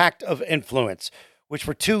Impact of Influence, which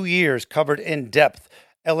for 2 years covered in depth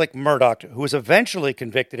Alec Murdaugh, who was eventually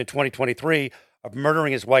convicted in 2023 of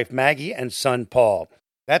murdering his wife Maggie and son Paul.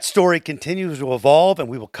 That story continues to evolve, and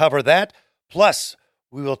we will cover that. Plus,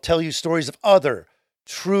 we will tell you stories of other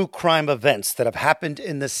true crime events that have happened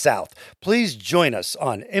in the South. Please join us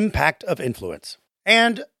on Impact of Influence.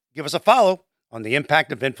 And give us a follow on the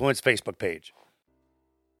Impact of Influence Facebook page.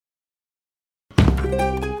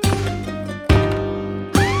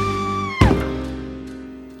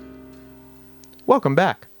 Welcome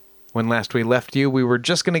back. When last we left you, we were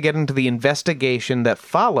just going to get into the investigation that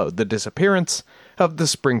followed the disappearance of the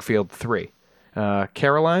Springfield Three.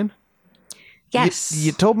 Caroline? Yes.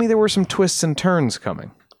 You told me there were some twists and turns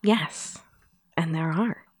coming. Yes, and there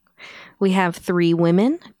are. We have 3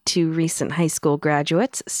 women, 2 recent high school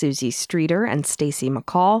graduates, Susie Streeter and Stacy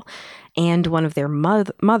McCall, and one of their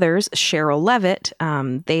mothers, Cheryl Levitt.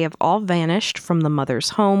 They have all vanished from the mother's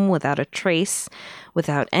home without a trace,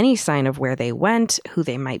 without any sign of where they went, who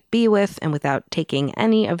they might be with, and without taking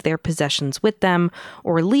any of their possessions with them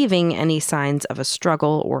or leaving any signs of a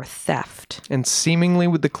struggle or theft. And seemingly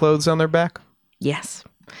with the clothes on their back? Yes.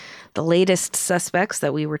 The latest suspects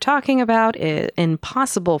that we were talking about in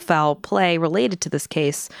possible foul play related to this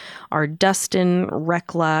case are Dustin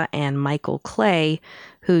Rekla and Michael Clay,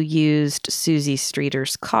 who used Susie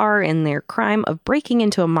Streeter's car in their crime of breaking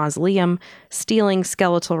into a mausoleum, stealing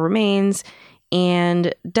skeletal remains,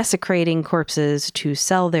 and desecrating corpses to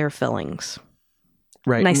sell their fillings.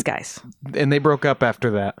 Right. Nice guys. And they broke up after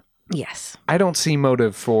that. Yes. I don't see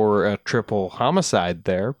motive for a triple homicide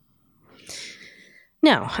there.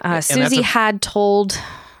 No, Susie had told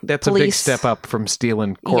That's police, a big step up from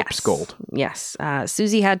stealing corpse gold. Yes.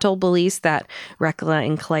 Susie had told police that Rekla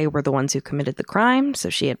and Clay were the ones who committed the crime, so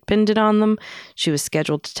she had pinned it on them. She was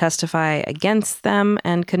scheduled to testify against them,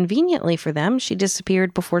 and conveniently for them, she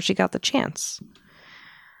disappeared before she got the chance.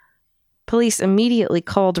 Police immediately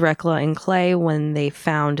called Rekla and Clay when they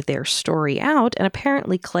found their story out, and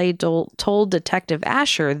apparently Clay told Detective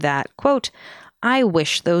Asher that, quote, "I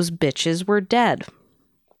wish those bitches were dead."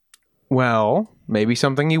 Well, maybe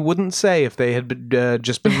something you wouldn't say if they had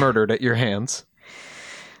just been murdered at your hands.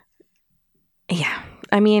 Yeah.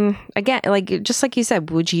 I mean, again, like just like you said,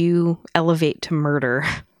 would you elevate to murder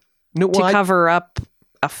No, well, to cover up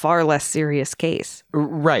a far less serious case?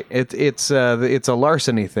 Right. It's a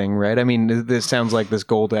larceny thing, right? I mean, this sounds like this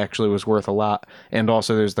gold actually was worth a lot, and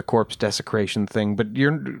also there's the corpse desecration thing. But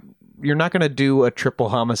you're not going to do a triple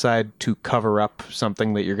homicide to cover up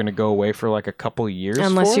something that you're going to go away for like a couple years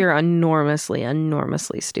Unless for? you're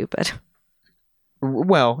enormously stupid.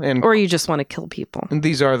 Well, and or you just want to kill people. And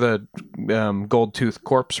these are the gold tooth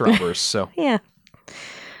corpse robbers, so. Yeah.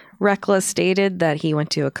 Rekla stated that he went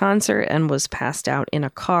to a concert and was passed out in a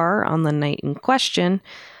car on the night in question,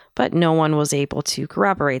 But no one was able to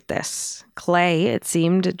corroborate this. Clay, it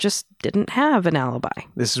seemed, just didn't have an alibi.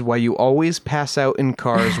 This is why you always pass out in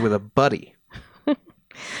cars with a buddy.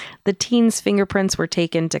 The teens' fingerprints were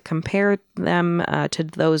taken to compare them to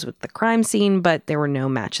those with the crime scene, but there were no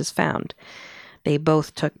matches found. They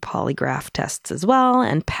both took polygraph tests as well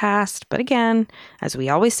and passed, but again, as we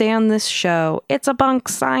always say on this show, it's a bunk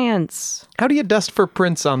science. How do you dust for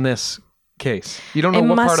prints on this case? You don't know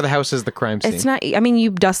what part of the house is the crime scene. It's not, I mean,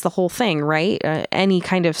 you dust the whole thing, right? Any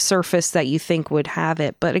kind of surface that you think would have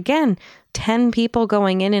it. But again, 10 people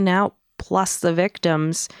going in and out plus the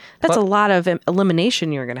victims, that's a lot of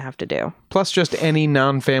elimination you're going to have to do. Plus just any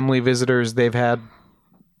non-family visitors they've had.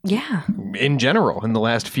 Yeah. In general, in the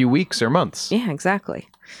last few weeks or months. Yeah, exactly.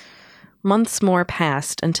 Months more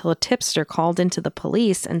passed until a tipster called into the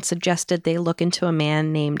police and suggested they look into a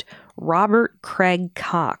man named Robert Craig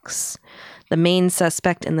Cox, the main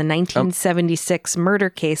suspect in the 1976 murder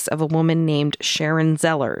case of a woman named Sharon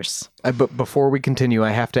Zellers. But before we continue,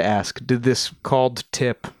 I have to ask, did this called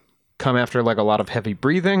tip come after like a lot of heavy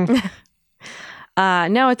breathing?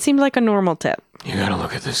 No, it seemed like a normal tip. You gotta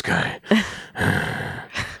look at this guy.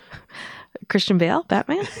 Christian Bale,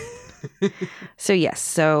 Batman? So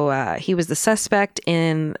he was the suspect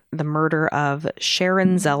in the murder of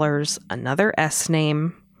Sharon Zellers, another S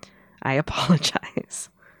name. I apologize.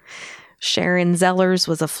 Sharon Zellers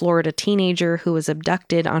was a Florida teenager who was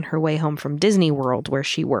abducted on her way home from Disney World, where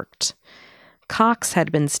she worked. Cox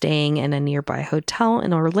had been staying in a nearby hotel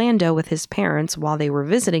in Orlando with his parents while they were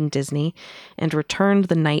visiting Disney and returned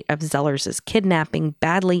the night of Zellers' kidnapping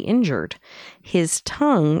badly injured. His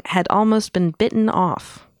tongue had almost been bitten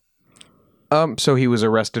off. So he was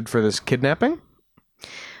arrested for this kidnapping?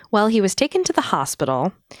 Well, he was taken to the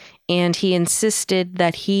hospital, and he insisted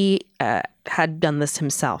that he had done this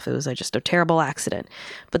himself. It was just a terrible accident.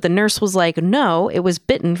 But the nurse was like, no, it was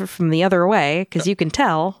bitten from the other way, because you can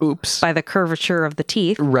tell by the curvature of the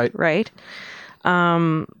teeth. Right.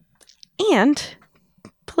 And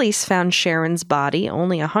police found Sharon's body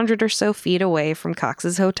only 100 or so feet away from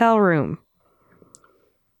Cox's hotel room.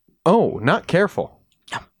 Oh, not careful.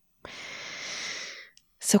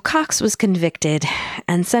 So Cox was convicted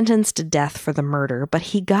and sentenced to death for the murder, but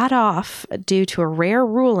he got off due to a rare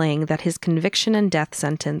ruling that his conviction and death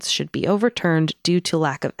sentence should be overturned due to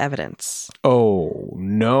lack of evidence. Oh,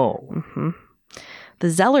 no. Mm-hmm. The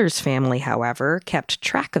Zellers family, however, kept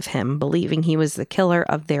track of him, believing he was the killer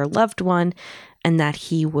of their loved one and that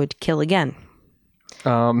he would kill again.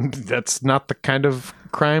 That's not the kind of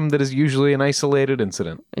crime that is usually an isolated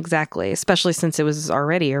incident. Exactly, especially since it was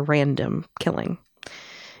already a random killing.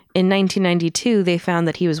 In 1992, they found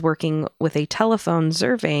that he was working with a telephone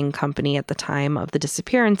surveying company at the time of the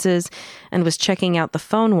disappearances and was checking out the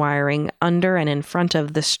phone wiring under and in front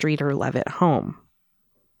of the Streeter-Levitt home.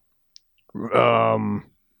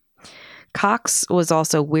 Cox was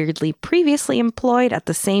also weirdly previously employed at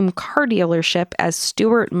the same car dealership as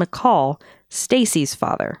Stuart McCall, Stacy's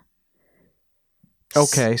father.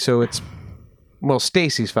 Okay, so it's,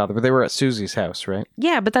 Stacy's father, but they were at Susie's house, right?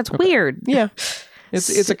 Yeah, but that's weird. Yeah.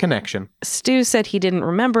 It's a connection. Stu said he didn't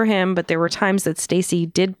remember him, but there were times that Stacy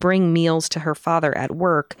did bring meals to her father at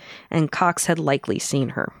work, and Cox had likely seen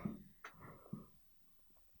her.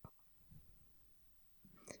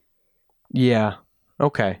 Yeah.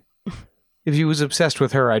 Okay. If he was obsessed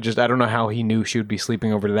with her, I don't know how he knew she would be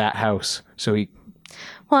sleeping over to that house. So he...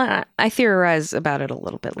 Well, I theorize about it a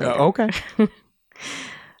little bit later. Okay.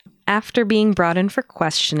 After being brought in for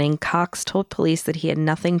questioning, Cox told police that he had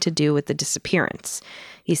nothing to do with the disappearance.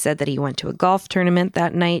 He said that he went to a golf tournament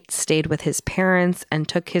that night, stayed with his parents, and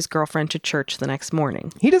took his girlfriend to church the next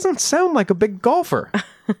morning. He doesn't sound like a big golfer.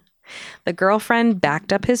 The girlfriend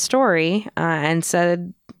backed up his story and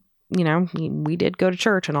said, we did go to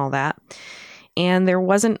church and all that. And there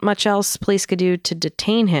wasn't much else police could do to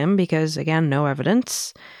detain him because, again, no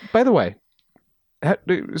evidence. By the way,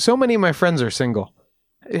 so many of my friends are single.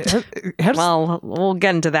 Well, we'll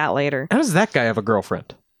get into that later. How does that guy have a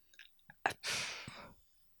girlfriend?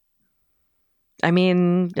 I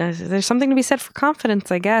mean, there's something to be said for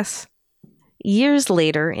confidence, I guess. Years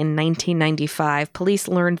later, in 1995, police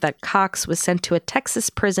learned that Cox was sent to a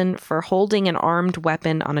Texas prison for holding an armed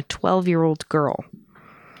weapon on a 12-year-old girl.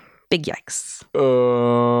 Big yikes.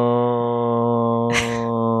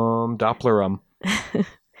 Doppler.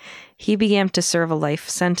 He began to serve a life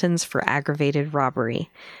sentence for aggravated robbery.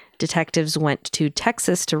 Detectives went to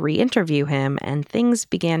Texas to re-interview him, and things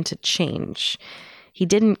began to change. He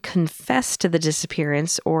didn't confess to the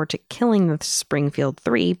disappearance or to killing the Springfield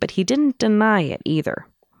Three, but he didn't deny it either.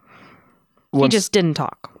 He just didn't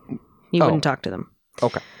talk. He wouldn't talk to them.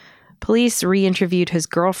 Okay. Police re-interviewed his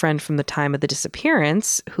girlfriend from the time of the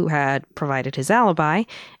disappearance, who had provided his alibi,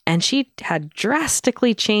 and she had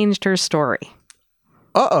drastically changed her story.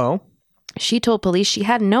 Uh-oh. She told police she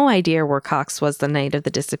had no idea where Cox was the night of the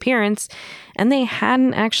disappearance, and they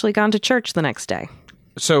hadn't actually gone to church the next day.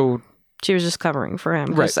 So she was just covering for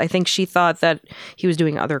him. Right. I think she thought that he was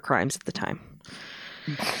doing other crimes at the time.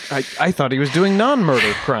 I thought he was doing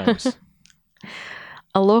non-murder crimes.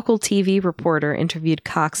 A local TV reporter interviewed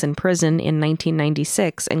Cox in prison in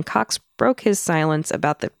 1996, and Cox broke his silence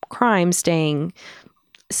about the crime, stating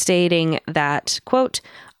that, quote,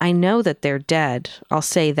 "I know that they're dead. I'll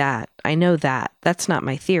say that. I know that. That's not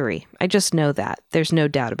my theory. I just know that. There's no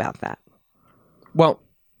doubt about that." Well,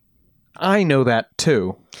 I know that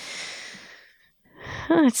too.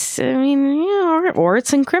 Or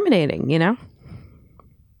it's incriminating, you know?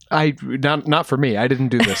 Not for me. I didn't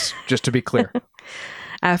do this, just to be clear.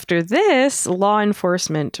 After this, law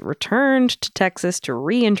enforcement returned to Texas to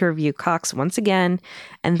re-interview Cox once again,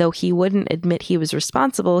 and though he wouldn't admit he was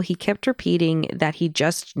responsible, he kept repeating that he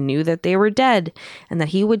just knew that they were dead, and that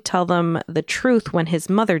he would tell them the truth when his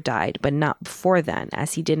mother died, but not before then,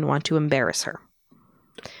 as he didn't want to embarrass her.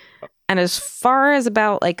 And as far as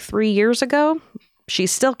about 3 years ago,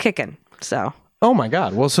 she's still kicking, so... Oh my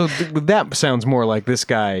God. Well, so that sounds more like this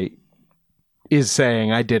guy is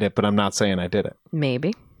saying I did it, but I'm not saying I did it.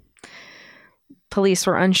 Maybe. Police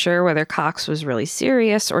were unsure whether Cox was really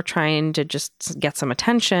serious or trying to just get some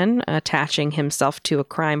attention, attaching himself to a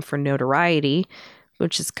crime for notoriety,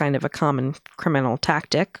 which is kind of a common criminal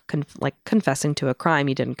tactic, like confessing to a crime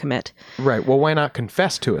you didn't commit. Right. Well, why not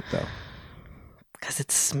confess to it, though? Because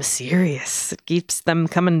it's mysterious. It keeps them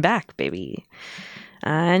coming back, baby.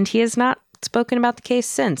 And he has not spoken about the case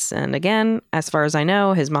since. And again, as far as I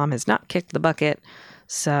know, his mom has not kicked the bucket.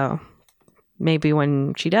 So maybe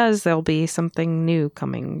when she does, there'll be something new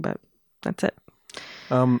coming, but that's it.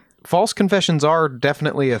 False confessions are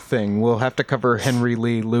definitely a thing. We'll have to cover Henry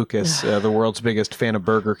Lee Lucas, the world's biggest fan of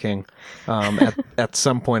Burger King, at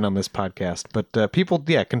some point on this podcast. But people,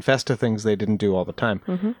 confess to things they didn't do all the time.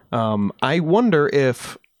 Mm-hmm. I wonder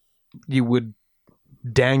if you would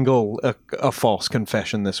dangle a false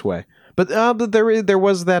confession this way. But there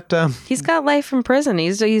was that... he's got life in prison.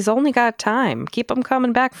 He's only got time. Keep him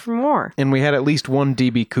coming back for more. And we had at least one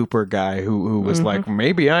D.B. Cooper guy who was like,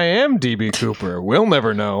 maybe I am D.B. Cooper. We'll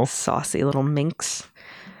never know. Saucy little minx.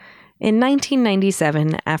 In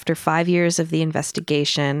 1997, after 5 years of the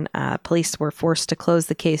investigation, police were forced to close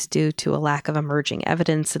the case due to a lack of emerging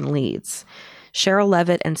evidence and leads. Cheryl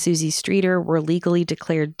Levitt and Susie Streeter were legally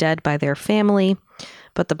declared dead by their family,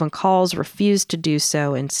 but the McCalls refused to do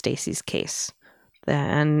so in Stacy's case.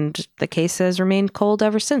 And the case has remained cold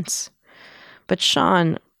ever since. But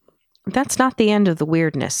Sean, that's not the end of the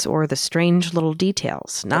weirdness or the strange little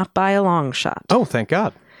details, not by a long shot. Oh, thank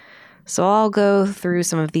God. So I'll go through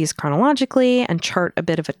some of these chronologically and chart a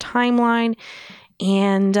bit of a timeline,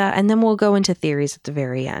 and then we'll go into theories at the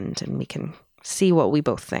very end, and we can see what we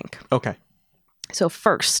both think. Okay. So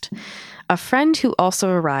first, a friend who also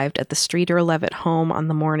arrived at the Streeter-Levitt home on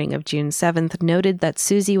the morning of June 7th noted that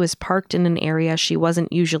Susie was parked in an area she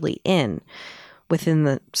wasn't usually in, within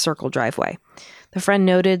the circle driveway. The friend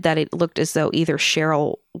noted that it looked as though either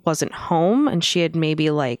Cheryl wasn't home and she had maybe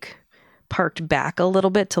parked back a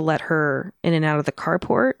little bit to let her in and out of the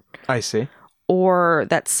carport. I see. Or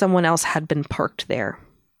that someone else had been parked there.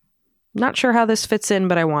 Not sure how this fits in,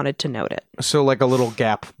 but I wanted to note it. So a little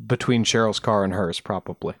gap between Cheryl's car and hers,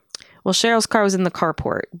 probably. Well, Cheryl's car was in the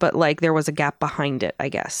carport, but there was a gap behind it, I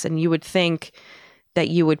guess. And you would think that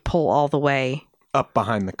you would pull all the way up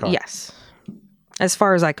behind the car. Yes. As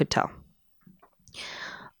far as I could tell.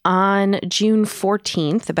 On June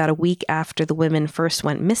 14th, about a week after the women first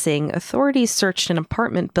went missing, authorities searched an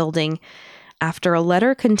apartment building after a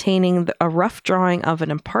letter containing a rough drawing of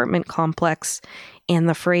an apartment complex and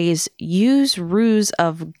the phrase, "use ruse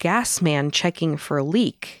of gas man checking for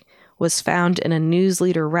leak," was found in a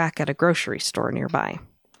newsletter rack at a grocery store nearby.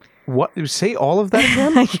 What? Say all of that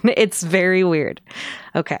again? It's very weird.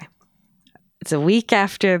 Okay. It's a week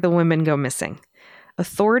after the women go missing.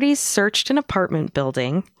 Authorities searched an apartment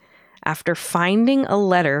building after finding a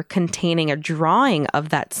letter containing a drawing of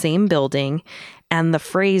that same building and the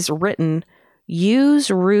phrase written, "use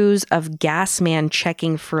ruse of gas man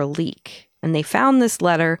checking for a leak." And they found this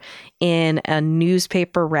letter in a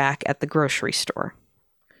newspaper rack at the grocery store.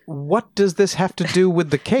 What does this have to do with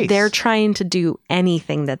the case? They're trying to do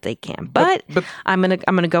anything that they can. But I'm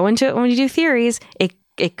gonna go into it when we do theories.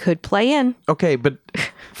 It could play in. Okay, but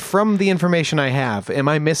from the information I have, am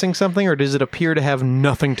I missing something, or does it appear to have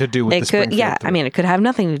nothing to do with the Springfield? Yeah, it could have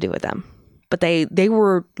nothing to do with them. but they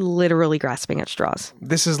were literally grasping at straws.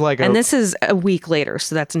 This is like And this is a week later,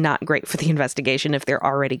 so that's not great for the investigation if they're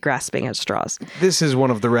already grasping at straws. This is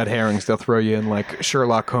one of the red herrings they'll throw you in, like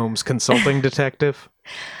Sherlock Holmes consulting detective.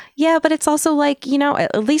 Yeah, but it's also like,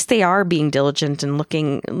 at least they are being diligent and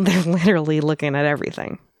they're literally looking at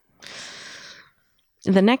everything.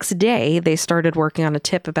 The next day, they started working on a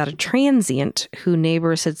tip about a transient who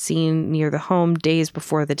neighbors had seen near the home days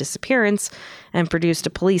before the disappearance and produced a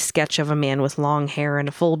police sketch of a man with long hair and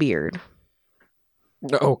a full beard.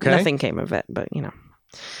 Okay. Nothing came of it, but,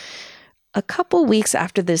 A couple weeks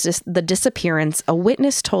after the disappearance, a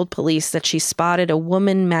witness told police that she spotted a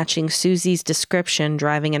woman matching Susie's description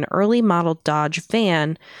driving an early model Dodge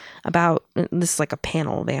van this is like a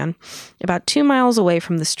panel van, about 2 miles away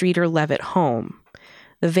from the Streeter Levitt home.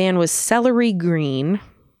 The van was celery green,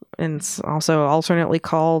 and it's also alternately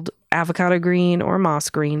called avocado green or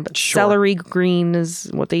moss green, but celery green is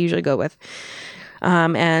what they usually go with.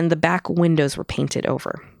 And the back windows were painted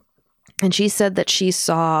over. And she said that she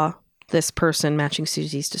saw this person matching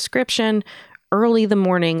Susie's description early the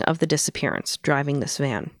morning of the disappearance, driving this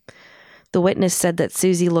van. The witness said that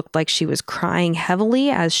Susie looked like she was crying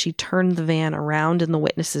heavily as she turned the van around in the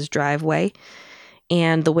witness's driveway.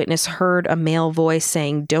 And the witness heard a male voice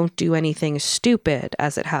saying, "Don't do anything stupid,"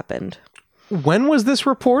 as it happened. When was this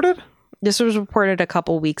reported? This was reported a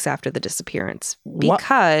couple weeks after the disappearance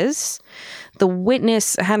because the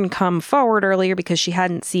witness hadn't come forward earlier because she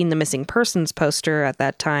hadn't seen the missing persons poster at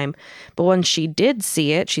that time. But when she did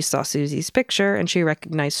see it, she saw Susie's picture and she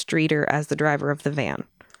recognized Streeter as the driver of the van.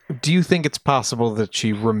 Do you think it's possible that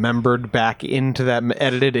she remembered back into that,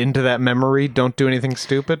 edited into that memory, "Don't do anything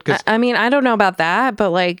stupid"? I mean, I don't know about that,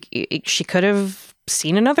 but she could have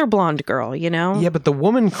seen another blonde girl, Yeah, but the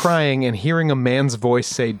woman crying and hearing a man's voice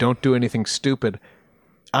say, "Don't do anything stupid,"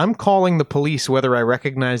 I'm calling the police whether I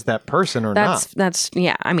recognize that person or not.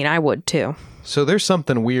 Yeah, I mean, I would too. So there's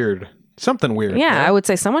something weird. Yeah, right? I would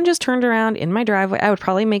say someone just turned around in my driveway. I would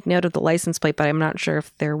probably make note of the license plate, but I'm not sure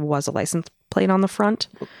if there was a license plate on the front.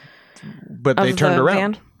 But they turned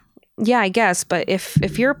around. Van. Yeah, I guess. But if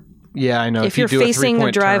you're I know if you're facing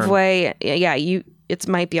the driveway, it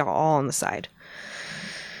might be all on the side.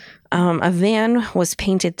 A van was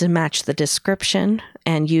painted to match the description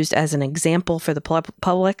and used as an example for the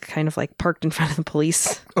public, kind of like parked in front of the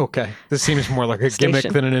police. Okay. This seems more like a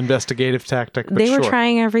gimmick than an investigative tactic. But they were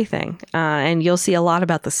trying everything. And you'll see a lot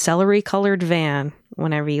about the celery-colored van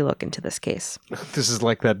whenever you look into this case. This is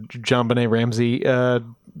like that JonBenet Ramsey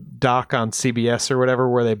doc on CBS or whatever,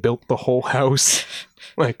 where they built the whole house.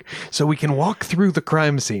 So we can walk through the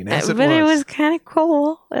crime scene as it was. But it was kind of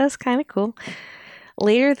cool.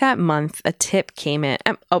 Later that month, a tip came in.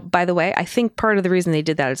 Oh, by the way, I think part of the reason they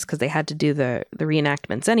did that is because they had to do the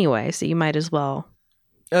reenactments anyway. So you might as well.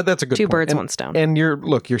 That's a good two point. birds, one stone. And you're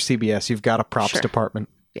CBS. You've got a props department.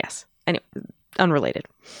 Yes. Anyway, unrelated.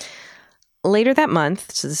 Later that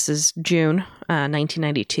month, so this is June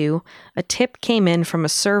 1992, a tip came in from a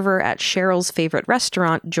server at Cheryl's favorite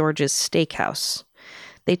restaurant, George's Steakhouse.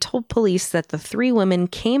 They told police that the three women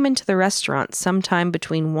came into the restaurant sometime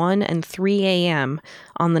between 1 and 3 a.m.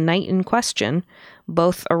 on the night in question,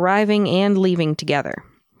 both arriving and leaving together.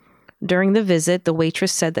 During the visit, the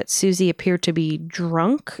waitress said that Susie appeared to be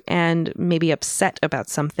drunk and maybe upset about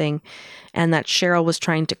something, and that Cheryl was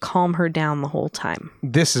trying to calm her down the whole time.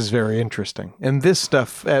 This is very interesting. And this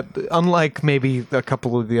stuff, unlike maybe a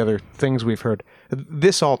couple of the other things we've heard,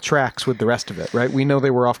 this all tracks with the rest of it, right? We know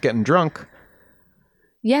they were off getting drunk.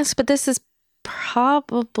 Yes, but this is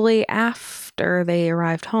probably after they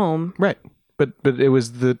arrived home. Right. But it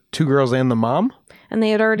was the two girls and the mom? And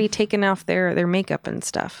they had already taken off their makeup and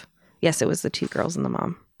stuff. Yes, it was the two girls and the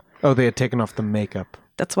mom. Oh, they had taken off the makeup.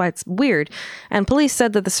 That's why it's weird. And police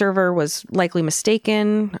said that the server was likely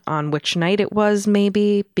mistaken on which night it was,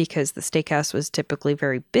 maybe, because the steakhouse was typically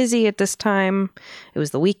very busy at this time. It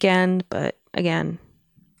was the weekend, but again,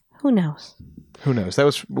 who knows? Who knows? That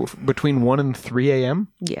was between 1 and 3 a.m.?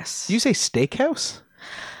 Yes. Did you say steakhouse?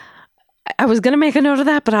 I was going to make a note of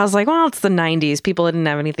that, but I was like, well, it's the 90s. People didn't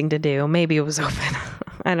have anything to do. Maybe it was open.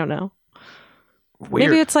 I don't know. Weird.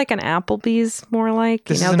 Maybe it's like an Applebee's, more like.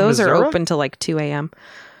 This those Missouri? Are open till like 2 a.m.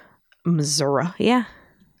 Missouri, yeah.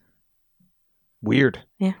 Weird.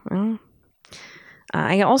 Yeah.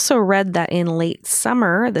 I also read that in late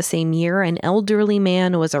summer the same year, an elderly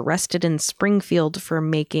man was arrested in Springfield for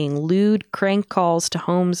making lewd crank calls to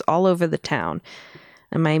homes all over the town.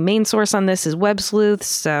 And my main source on this is Web Sleuths,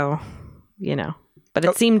 so, but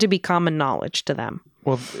it seemed to be common knowledge to them.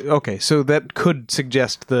 Well, okay, so that could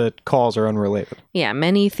suggest the calls are unrelated. Yeah,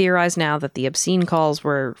 many theorize now that the obscene calls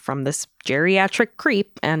were from this geriatric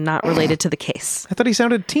creep and not related to the case. I thought he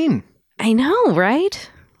sounded teen. I know, right?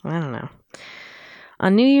 I don't know.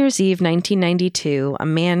 On New Year's Eve 1992, a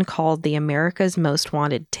man called the America's Most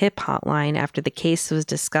Wanted tip hotline after the case was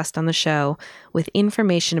discussed on the show with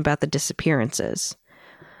information about the disappearances.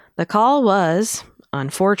 The call was,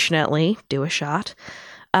 unfortunately, do a shot,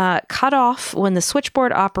 cut off when the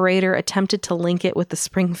switchboard operator attempted to link it with the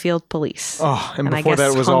Springfield police. Oh, and I before guess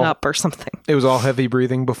that it was hung all up or something. It was all heavy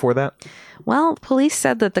breathing before that. Well, police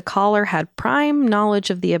said that the caller had prime knowledge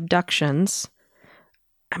of the abductions.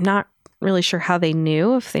 I'm not really sure how they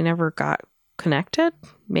knew if they never got connected.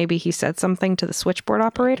 Maybe he said something to the switchboard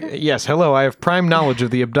operator. Yes, hello, I have prime knowledge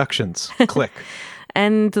of the abductions. Click.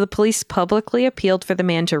 And the police publicly appealed for the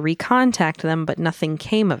man to recontact them, but nothing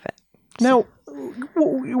came of it. Now,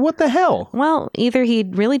 what the hell? Well, either he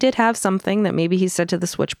really did have something that maybe he said to the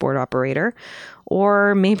switchboard operator,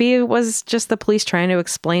 or maybe it was just the police trying to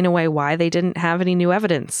explain away why they didn't have any new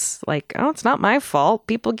evidence. Like, oh, it's not my fault.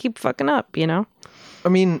 People keep fucking up, you know? I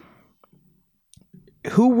mean,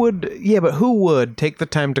 who would take the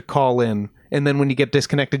time to call in, and then when you get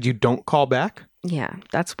disconnected, you don't call back? Yeah,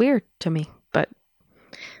 that's weird to me. But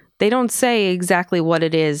they don't say exactly what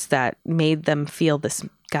it is that made them feel this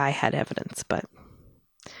guy had evidence, but...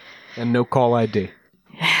 And no call ID.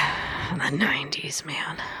 The 90s,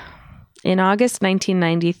 man. In August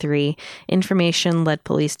 1993, information led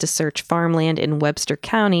police to search farmland in Webster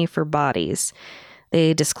County for bodies.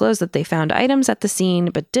 They disclosed that they found items at the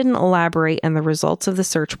scene, but didn't elaborate, and the results of the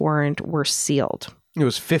search warrant were sealed. It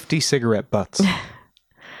was 50 cigarette butts.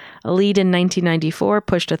 A lead in 1994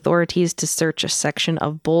 pushed authorities to search a section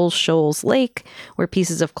of Bull Shoals Lake, where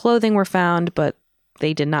pieces of clothing were found, but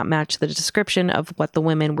they did not match the description of what the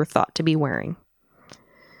women were thought to be wearing.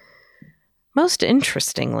 Most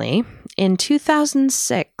interestingly, in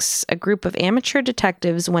 2006, a group of amateur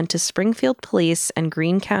detectives went to Springfield Police and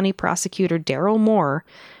Greene County Prosecutor Daryl Moore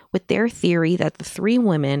with their theory that the three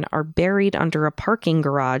women are buried under a parking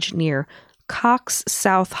garage near Cox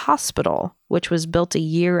South Hospital, which was built a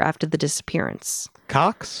year after the disappearance.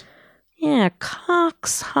 Cox? Yeah,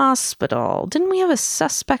 Cox Hospital. Didn't we have a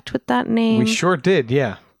suspect with that name? We sure did,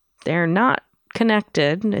 yeah. They're not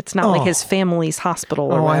connected. It's not like his family's hospital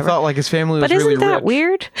or whatever. I thought like his family was really rich. But isn't that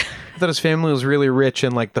weird? I thought his family was really rich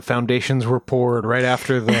and like the foundations were poured right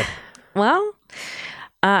after the... Well,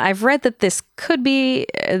 I've read that this could be...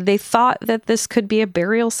 They thought that this could be a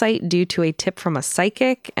burial site due to a tip from a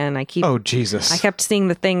psychic, and I keep... Oh, Jesus. I kept seeing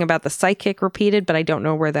the thing about the psychic repeated, but I don't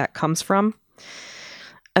know where that comes from.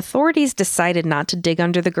 Authorities decided not to dig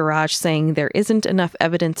under the garage, saying there isn't enough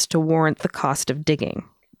evidence to warrant the cost of digging.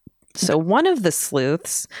 So one of the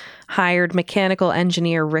sleuths hired mechanical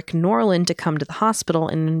engineer Rick Norland to come to the hospital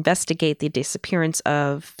and investigate the disappearance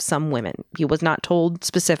of some women. He was not told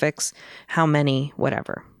specifics, how many,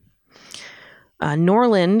 whatever.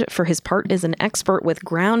 Norland, for his part, is an expert with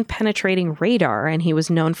ground-penetrating radar, and he was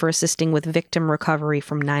known for assisting with victim recovery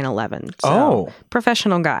from 9/11. So,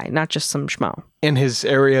 professional guy, not just some schmo. And his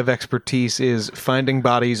area of expertise is finding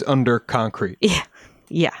bodies under concrete. Yeah.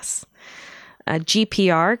 Yes.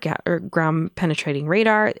 GPR, or ground-penetrating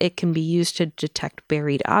radar, it can be used to detect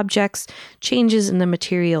buried objects, changes in the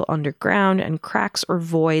material underground, and cracks or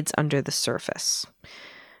voids under the surface.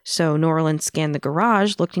 So Norland scanned the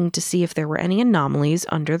garage, looking to see if there were any anomalies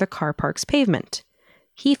under the car park's pavement.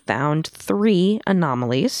 He found 3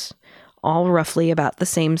 anomalies, all roughly about the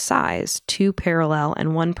same size, 2 parallel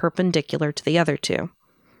and 1 perpendicular to the other 2.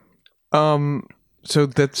 So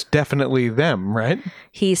that's definitely them, right?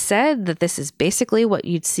 He said that this is basically what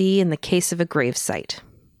you'd see in the case of a gravesite.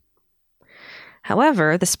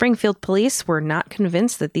 However, the Springfield police were not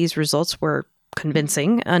convinced that these results were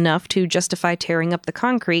convincing enough to justify tearing up the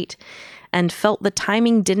concrete, and felt the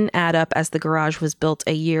timing didn't add up as the garage was built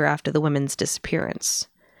a year after the women's disappearance.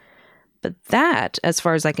 But that, as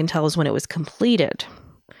far as I can tell, is when it was completed.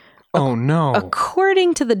 Oh, no.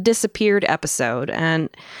 According to the disappeared episode, and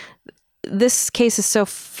this case is so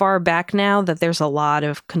far back now that there's a lot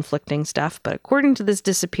of conflicting stuff, but according to this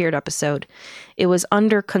disappeared episode, it was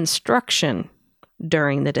under construction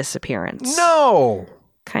during the disappearance. No!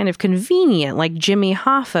 Kind of convenient, like Jimmy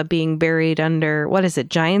Hoffa being buried under, what is it,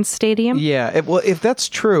 Giants Stadium? Yeah, well, if that's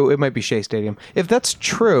true, it might be Shea Stadium. If that's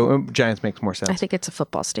true, Giants makes more sense. I think it's a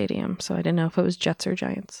football stadium, so I didn't know if it was Jets or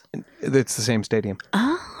Giants. It's the same stadium.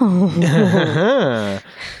 Oh.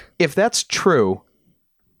 If that's true,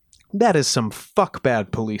 that is some fuck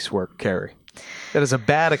bad police work, Carrie. That is a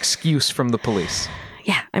bad excuse from the police.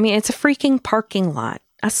 Yeah, I mean, it's a freaking parking lot.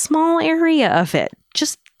 A small area of it.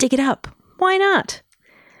 just dig it up. Why not?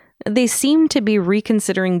 They seem to be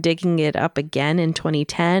reconsidering digging it up again in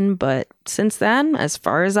 2010, but since then, as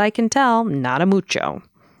far as I can tell, not a mucho.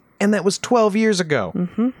 And that was 12 years ago.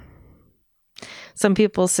 Mm-hmm. Some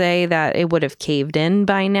people say that it would have caved in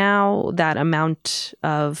by now, that amount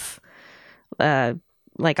of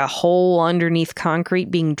like a hole underneath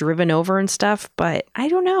concrete being driven over and stuff, but I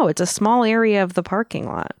don't know. It's a small area of the parking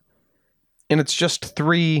lot. And it's just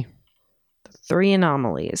three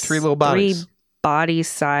anomalies. 3 little bodies. 3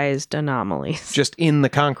 body-sized anomalies. Just in the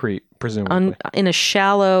concrete, presumably. In a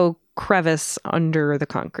shallow crevice under the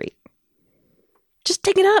concrete. Just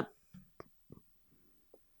dig it up.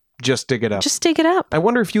 Just dig it up. Just dig it up. I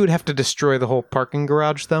wonder if you would have to destroy the whole parking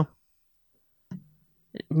garage, though?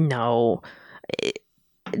 No.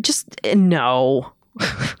 No.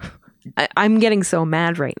 I'm getting so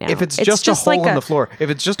mad right now. If it's just a hole in the floor, if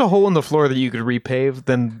it's just a hole in the floor that you could repave,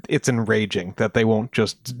 then it's enraging that they won't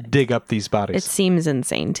just dig up these bodies. It seems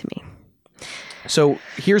insane to me. So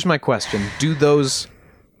here's my question. Do those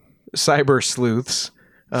cyber sleuths,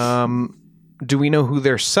 do we know who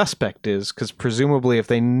their suspect is? Because presumably if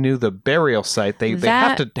they knew the burial site, they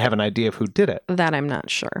have to have an idea of who did it. That I'm not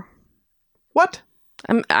sure. What?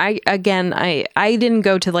 I didn't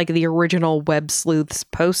go to like the original Web Sleuths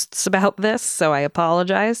posts about this, so I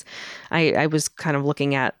apologize. I was kind of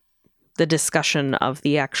looking at the discussion of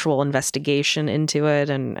the actual investigation into it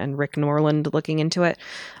and Rick Norland looking into it.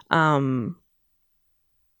 I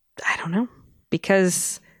don't know,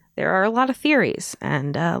 because there are a lot of theories,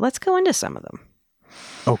 and let's go into some of them.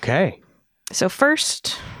 Okay. So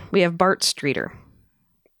first, we have Bart Streeter,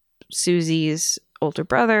 Susie's older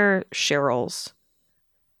brother, Cheryl's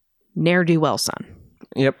ne'er-do-well son.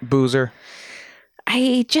 Yep, boozer.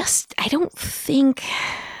 I don't think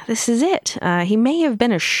this is it. He may have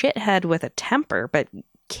been a shithead with a temper, but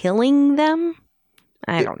killing them?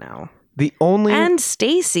 I don't know. And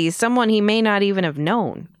Stacy, someone he may not even have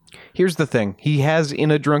known. Here's the thing. He has, in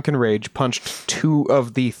a drunken rage, punched 2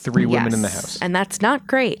 of the 3 women in the house. And that's not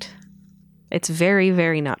great. It's very,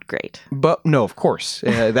 very not great. But, no, of course.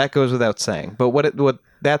 That goes without saying. But what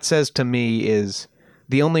that says to me is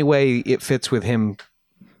the only way it fits with him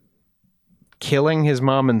killing his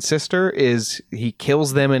mom and sister is he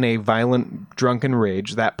kills them in a violent, drunken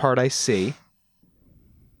rage. That part I see.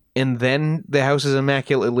 And then the house is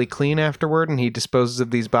immaculately clean afterward, and he disposes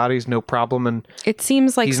of these bodies, no problem. And it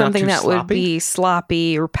seems like something that sloppy? would be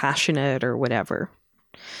sloppy or passionate or whatever.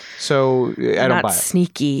 So I don't buy it. Not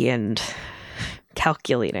sneaky and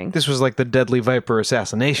calculating. This was like the Deadly Viper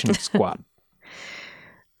assassination squad.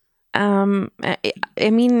 I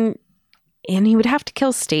mean, and he would have to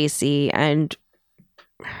kill Stacy, and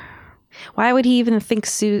why would he even think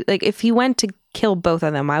like if he went to kill both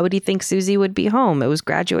of them, why would he think Susie would be home? It was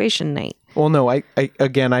graduation night. Well, no, I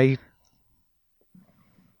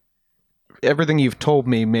everything you've told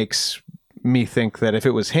me makes me think that if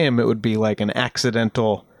it was him, it would be like an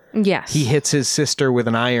accidental. Yes. He hits his sister with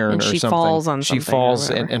an iron and or she something. Falls on she something falls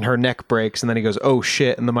and her neck breaks, and then he goes, "Oh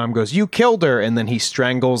shit!" And the mom goes, "You killed her!" And then he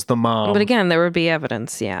strangles the mom. But again, there would be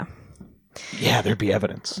evidence. Yeah. Yeah, there'd be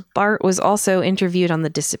evidence. Bart was also interviewed on the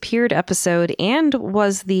Disappeared episode and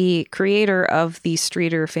was the creator of the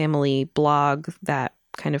Streeter family blog that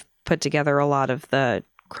kind of put together a lot of the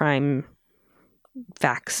crime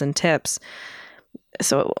facts and tips.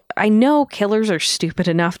 So I know killers are stupid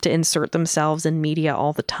enough to insert themselves in media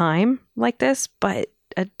all the time like this, but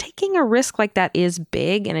taking a risk like that is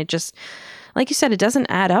big, and it just, like you said, it doesn't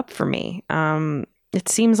add up for me. It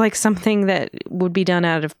seems like something that would be done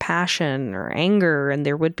out of passion or anger, and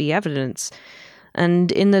there would be evidence.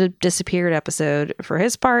 And in the Disappeared episode, for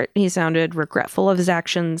his part, he sounded regretful of his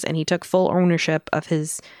actions, and he took full ownership of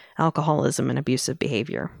his alcoholism and abusive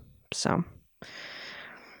behavior. So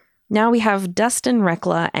now we have Dustin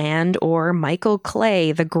Rekla and or Michael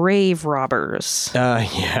Clay, the grave robbers.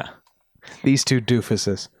 Yeah. These 2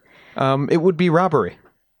 doofuses. It would be robbery.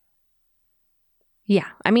 Yeah.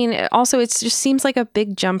 I mean, also, it just seems like a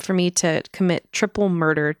big jump for me to commit triple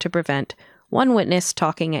murder to prevent one witness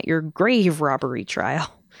talking at your grave robbery trial.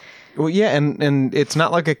 Well, yeah, and it's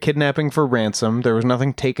not like a kidnapping for ransom. There was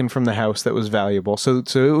nothing taken from the house that was valuable. So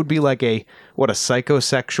it would be like a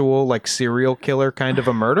psychosexual, like serial killer kind of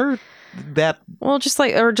a murder? Just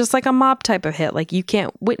like a mob type of hit. Like, you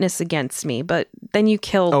can't witness against me, but then you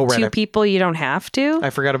kill 2 people you don't have to. I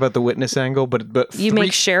forgot about the witness angle, but you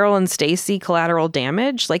make Cheryl and Stacy collateral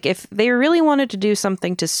damage. Like, if they really wanted to do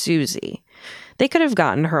something to Susie, they could have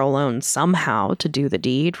gotten her alone somehow to do the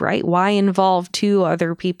deed, right? Why involve 2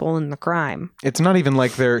 other people in the crime? It's not even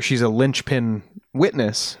like she's a linchpin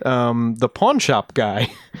witness. The pawn shop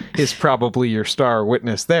guy is probably your star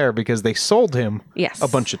witness there because they sold him Yes. a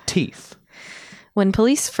bunch of teeth. When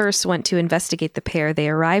police first went to investigate the pair, they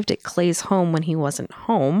arrived at Clay's home when he wasn't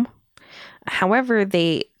home. However,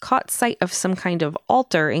 they caught sight of some kind of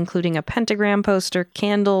altar, including a pentagram poster,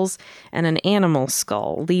 candles, and an animal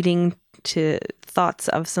skull, leading to thoughts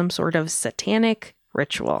of some sort of satanic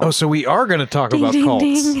ritual. Oh, so we are going to talk about Ding, cults.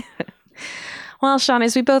 ding. Well, Sean,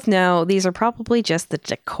 as we both know, these are probably just the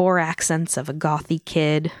decor accents of a gothy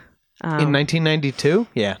kid. In 1992?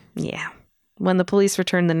 Yeah. Yeah. When the police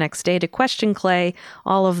returned the next day to question Clay,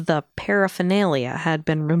 all of the paraphernalia had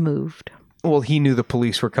been removed. Well, he knew the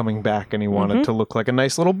police were coming back and he wanted to look like a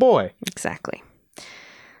nice little boy. Exactly.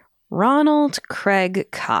 Ronald Craig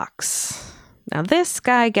Cox. Now, this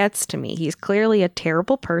guy gets to me. He's clearly a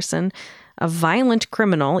terrible person, a violent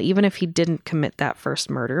criminal, even if he didn't commit that first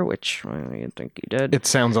murder, which I think he did. It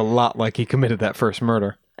sounds a lot like he committed that first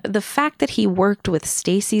murder. The fact that he worked with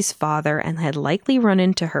Stacy's father and had likely run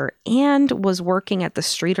into her and was working at the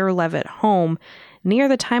Streeter Levitt home near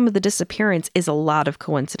the time of the disappearance is a lot of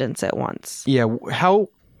coincidence at once. Yeah, how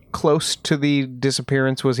close to the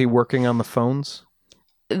disappearance was he working on the phones?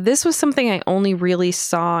 This was something I only really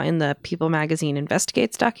saw in the People Magazine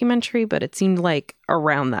Investigates documentary, but it seemed like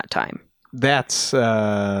around that time. That's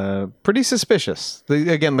pretty suspicious.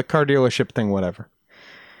 Again, the car dealership thing, whatever.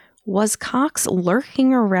 Was Cox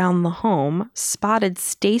lurking around the home, spotted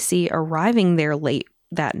Stacy arriving there late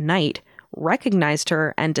that night, recognized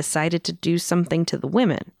her, and decided to do something to the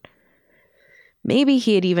women? Maybe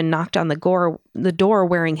he had even knocked on the door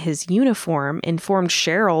wearing his uniform, informed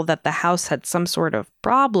Cheryl that the house had some sort of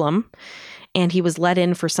problem, and he was let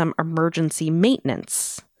in for some emergency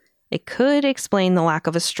maintenance. It could explain the lack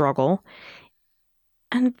of a struggle.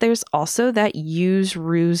 And there's also that use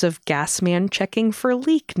ruse of Gasman checking for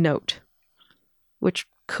leak note, which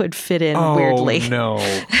could fit in weirdly. Oh,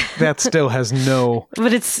 no. That still has no...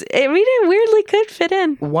 But it weirdly could fit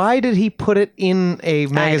in. Why did he put it in a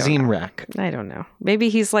magazine rack? I don't know. Maybe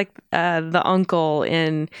he's like the uncle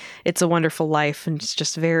in It's a Wonderful Life and it's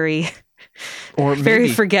just very, Or very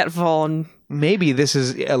maybe, forgetful. And maybe this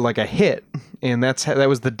is like a hit, and that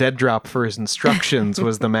was the dead drop for his instructions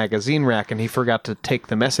was the magazine rack, and he forgot to take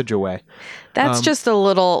the message away. that's just a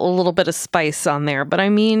little bit of spice on there. But I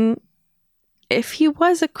mean, if he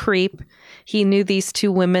was a creep, he knew these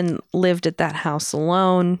two women lived at that house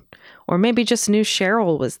alone, or maybe just knew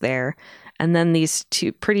Cheryl was there. And then these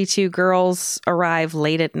two girls arrive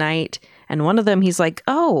late at night, and one of them, he's like,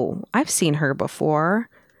 "Oh, I've seen her before."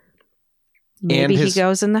 Maybe he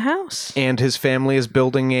goes in the house. And his family is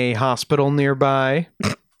building a hospital nearby.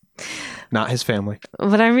 Not his family.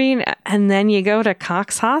 But I mean, and then you go to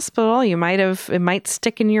Cox Hospital. It might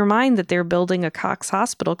stick in your mind that they're building a Cox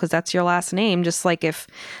Hospital because that's your last name. Just like if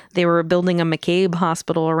they were building a McCabe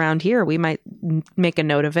Hospital around here, we might make a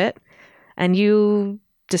note of it. And you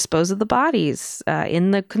dispose of the bodies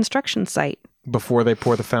in the construction site. Before they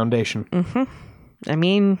pour the foundation. I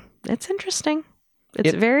mean, it's interesting.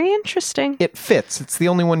 It's very interesting. It fits. It's the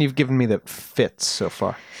only one you've given me that fits so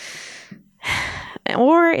far.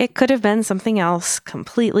 Or it could have been something else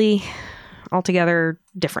completely, altogether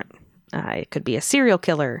different. It could be a serial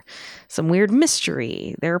killer, some weird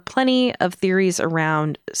mystery. There are plenty of theories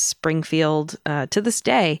around Springfield to this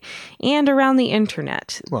day and around the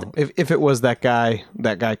internet. Well, if it was that guy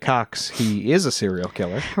Cox, he is a serial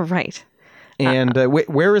killer. Right. And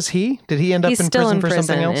where is he? Did he end up He's in still prison in for prison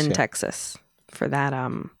something else? in Texas for that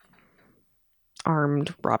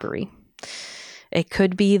armed robbery. It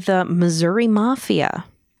could be the Missouri Mafia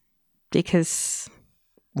because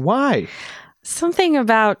Why? something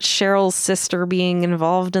about Cheryl's sister being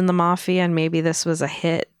involved in the mafia, and maybe this was a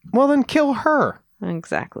hit. Well, then kill her.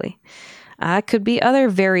 Exactly. Could be other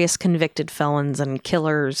various convicted felons and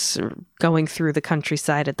killers going through the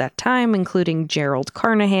countryside at that time, including Gerald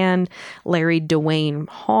Carnahan, Larry Dwayne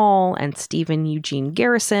Hall, and Stephen Eugene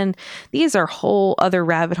Garrison. These are whole other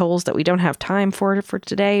rabbit holes that we don't have time for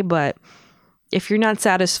today, but if you're not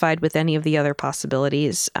satisfied with any of the other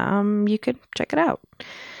possibilities, you could check it out.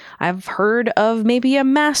 I've heard of maybe a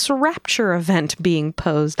mass rapture event being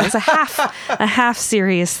posed as a half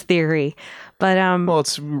serious theory. But Well,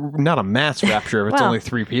 it's not a mass rapture if it's only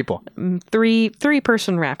 3 people. three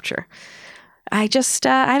person rapture. I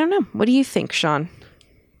don't know. What do you think, Sean?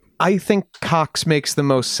 I think Cox makes the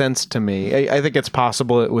most sense to me. I think it's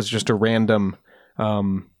possible it was just a random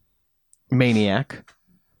maniac.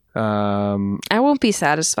 I won't be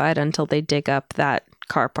satisfied until they dig up that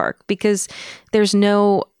car park because they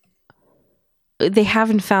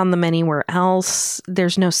haven't found them anywhere else.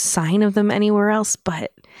 There's no sign of them anywhere else,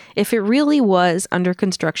 but if it really was under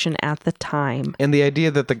construction at the time. And the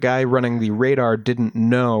idea that the guy running the radar didn't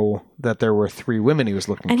know that there were 3 women he was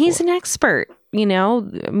looking for. And he's an expert, you know?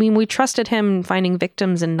 I mean, we trusted him finding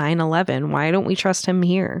victims in 9/11. Why don't we trust him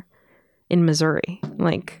here in Missouri?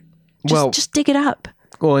 Like, just dig it up.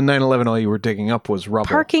 Well, in 9/11, all you were digging up was rubble.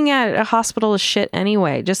 Parking at a hospital is shit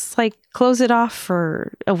anyway. Just like close it off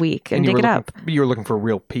for a week and dig it up. You were looking for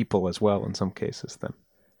real people as well in some cases then.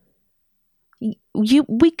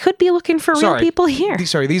 We could be looking for real people here.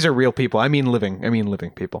 Sorry, these are real people. I mean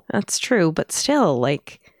living people. That's true, but still,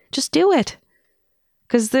 like, just do it.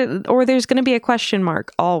 Because there's going to be a question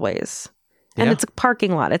mark always. And it's a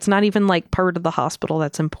parking lot. It's not even like part of the hospital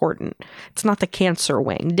that's important. It's not the cancer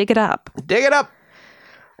wing. Dig it up. Dig it up.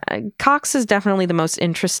 Cox is definitely the most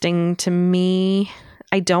interesting to me.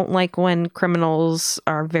 I don't like when criminals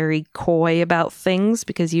are very coy about things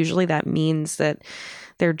because usually that means that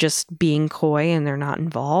they're just being coy and they're not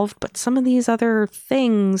involved. But some of these other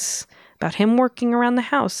things about him working around the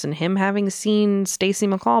house and him having seen Stacy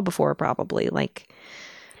McCall before, probably, like,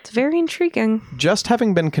 it's very intriguing. Just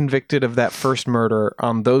having been convicted of that first murder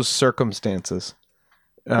on those circumstances.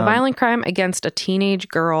 A violent crime against a teenage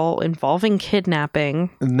girl involving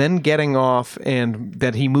kidnapping. And then getting off, and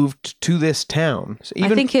that he moved to this town. So I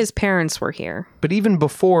think his parents were here. But even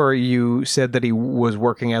before you said that he was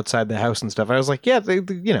working outside the house and stuff, I was like, yeah, this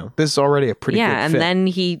is already a pretty good fit. And then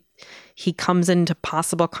he comes into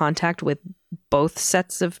possible contact with both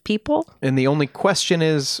sets of people. And the only question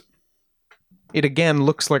is, it again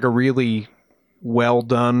looks like a really well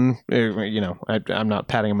done, I'm not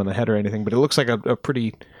patting him on the head or anything, but it looks like a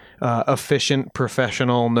pretty efficient,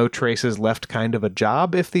 professional, no traces left kind of a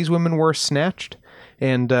job if these women were snatched.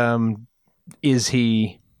 And is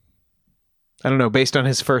he, I don't know, based on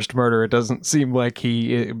his first murder, it doesn't seem like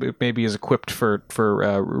he maybe is equipped for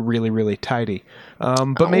really, really tidy.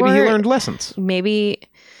 But maybe he learned lessons. Maybe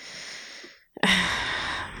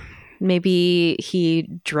he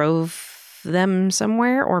drove them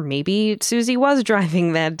somewhere, or maybe Susie was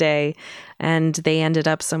driving that day and they ended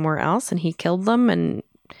up somewhere else and he killed them. And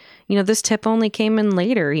this tip only came in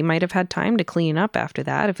later. He might have had time to clean up after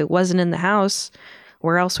that. If it wasn't in the house,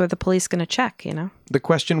 where else were the police going to check? The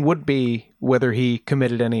question would be whether he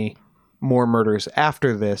committed any more murders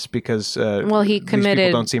after this, because he committed, these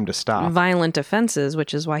people don't seem to stop. Violent offenses,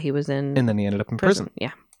 which is why he was in, and then he ended up in prison.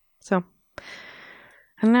 Yeah. So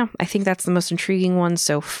I don't know. I think that's the most intriguing one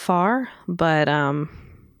so far, but I'll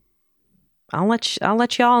let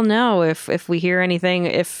y'all know if we hear anything,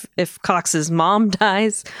 if Cox's mom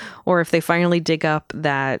dies, or if they finally dig up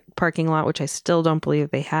that parking lot, which I still don't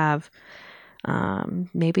believe they have.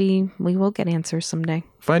 Maybe we will get answers someday.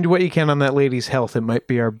 Find what you can on that lady's health. It might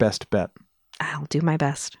be our best bet. I'll do my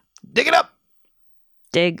best. Dig it up.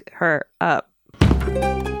 Dig her up.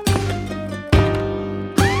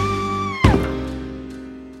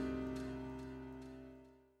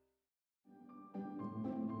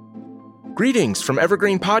 Greetings from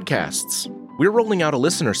Evergreen Podcasts. We're rolling out a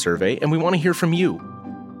listener survey, and we want to hear from you.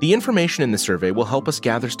 The information in the survey will help us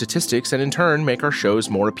gather statistics and in turn make our shows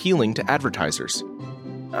more appealing to advertisers.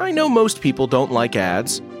 I know most people don't like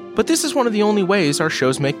ads, but this is one of the only ways our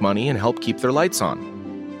shows make money and help keep their lights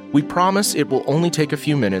on. We promise it will only take a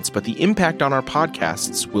few minutes, but the impact on our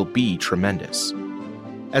podcasts will be tremendous.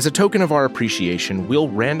 As a token of our appreciation, we'll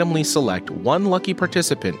randomly select one lucky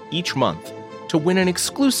participant each month to win an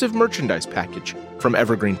exclusive merchandise package from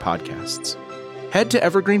Evergreen Podcasts. Head to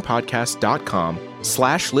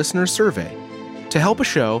evergreenpodcast.com/listenersurvey to help a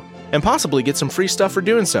show and possibly get some free stuff for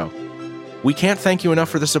doing so. We can't thank you enough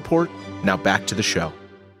for the support. Now back to the show.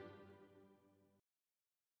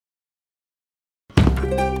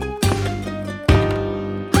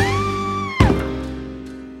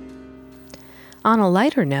 On a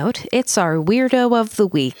lighter note, it's our Weirdo of the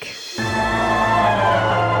Week.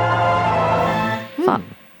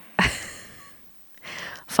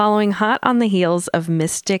 Following hot on the heels of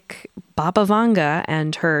Mystic Baba Vanga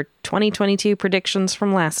and her 2022 predictions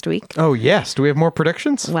from last week. Oh, yes. Do we have more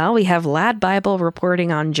predictions? Well, we have Lad Bible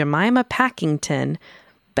reporting on Jemima Packington,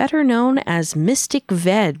 better known as Mystic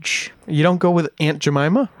Veg. You don't go with Aunt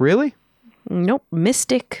Jemima? Really? Nope.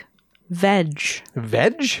 Mystic Veg.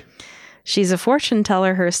 Veg? She's a fortune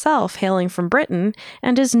teller herself, hailing from Britain,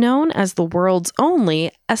 and is known as the world's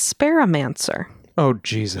only asparamancer. Oh,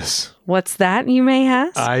 Jesus. What's that, you may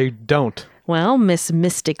ask? I don't. Well, Miss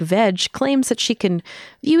Mystic Veg claims that she can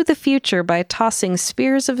view the future by tossing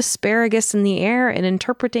spears of asparagus in the air and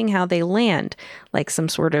interpreting how they land, like some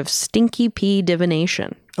sort of stinky pea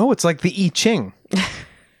divination. Oh, it's like the I Ching.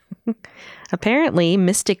 Apparently,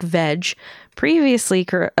 Mystic Veg previously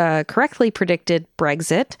correctly predicted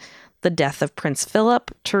Brexit, the death of Prince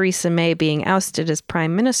Philip, Theresa May being ousted as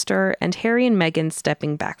Prime Minister, and Harry and Meghan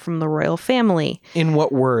stepping back from the royal family. In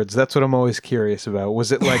what words? That's what I'm always curious about.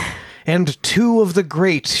 Was it like, and two of the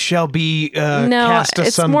great shall be cast asunder?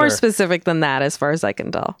 It's more specific than that as far as I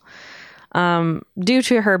can tell. Due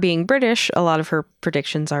to her being British, a lot of her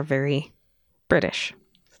predictions are very British.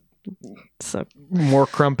 So more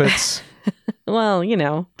crumpets. Well,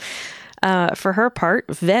 for her part,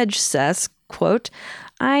 Veg says, quote,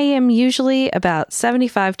 I am usually about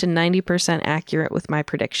 75 to 90% accurate with my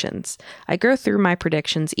predictions. I go through my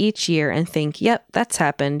predictions each year and think, yep, that's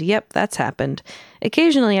happened. Yep, that's happened.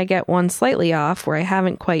 Occasionally I get one slightly off where I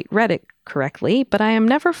haven't quite read it correctly, but I am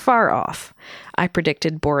never far off. I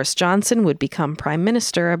predicted Boris Johnson would become Prime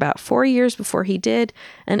Minister about 4 years before he did,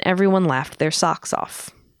 and everyone laughed their socks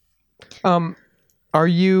off. Are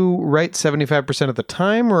you right 75% of the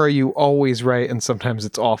time, or are you always right and sometimes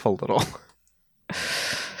it's off a little?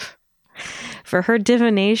 For her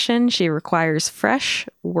divination, she requires fresh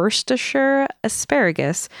Worcestershire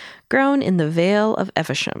asparagus grown in the Vale of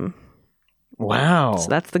Evesham. Wow. So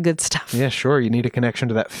that's the good stuff. Yeah, sure. You need a connection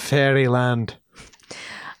to that fairyland.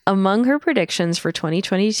 Among her predictions for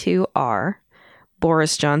 2022 are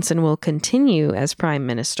Boris Johnson will continue as Prime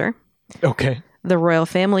Minister. Okay. The royal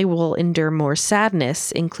family will endure more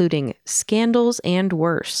sadness, including scandals and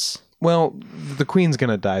worse. Well, the Queen's going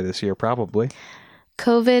to die this year, probably.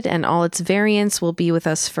 COVID and all its variants will be with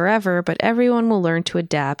us forever, but everyone will learn to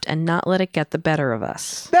adapt and not let it get the better of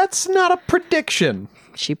us. That's not a prediction.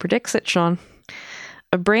 She predicts it, Sean.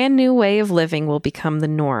 A brand new way of living will become the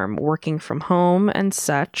norm, working from home and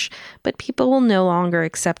such, but people will no longer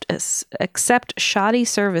accept shoddy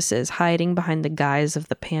services hiding behind the guise of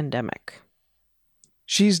the pandemic.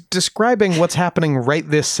 She's describing what's happening right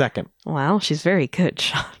this second. Wow, she's very good,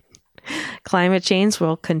 Sean. Climate change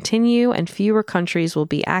will continue and fewer countries will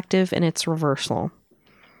be active in its reversal.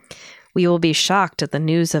 We will be shocked at the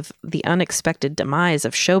news of the unexpected demise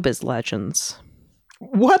of showbiz legends.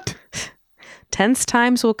 What? Tense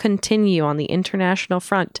times will continue on the international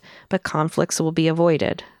front, but conflicts will be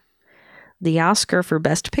avoided. The Oscar for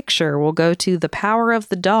Best Picture will go to The Power of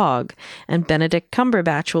the Dog, and Benedict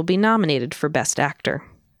Cumberbatch will be nominated for Best Actor.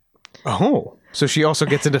 Oh, so she also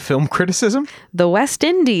gets into film criticism? The West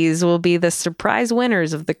Indies will be the surprise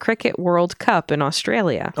winners of the Cricket World Cup in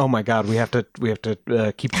Australia. Oh my God, we have to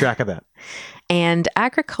keep track of that. And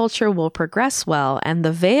agriculture will progress well, and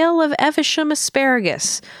the Vale of Evesham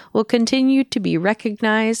asparagus will continue to be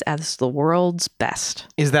recognized as the world's best.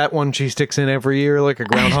 Is that one she sticks in every year, like a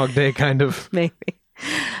Groundhog Day kind of? Maybe.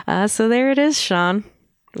 So there it is, Sean.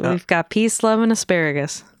 We've got peace, love, and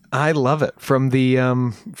asparagus. I love it. From the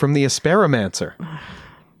Asparamancer.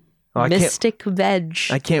 Oh, Mystic Veg.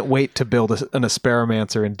 I can't wait to build an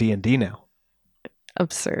Asparamancer in D&D now.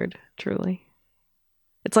 Absurd, truly.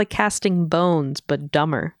 It's like casting bones, but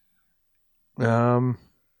dumber.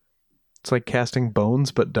 It's like casting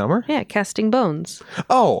bones, but dumber? Yeah, casting bones.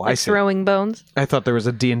 Oh, like I see. Throwing bones. I thought there was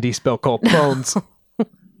a D&D spell called Bones.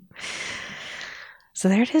 So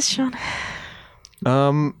there it is, Sean.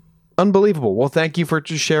 Unbelievable. Well, thank you for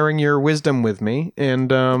sharing your wisdom with me. And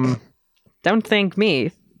don't thank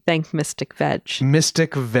me. Thank Mystic Veg.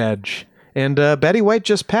 Mystic Veg. And Betty White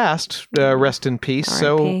just passed. Rest in peace.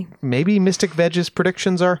 So maybe Mystic Veg's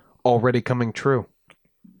predictions are already coming true.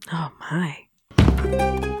 Oh, my.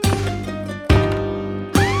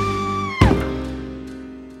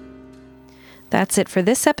 That's it for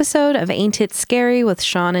this episode of Ain't It Scary with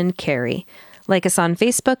Sean and Carrie. Like us on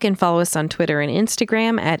Facebook and follow us on Twitter and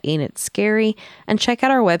Instagram at Ain't It Scary, and check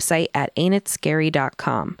out our website at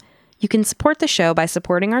ain'titscary.com. You can support the show by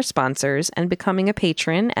supporting our sponsors and becoming a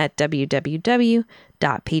patron at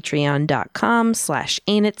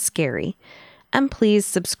www.patreon.com/ain'titscary. And please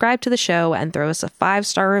subscribe to the show and throw us a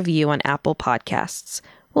 5-star review on Apple Podcasts.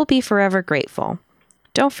 We'll be forever grateful.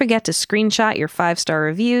 Don't forget to screenshot your 5-star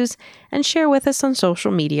reviews and share with us on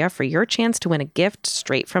social media for your chance to win a gift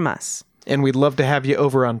straight from us. And we'd love to have you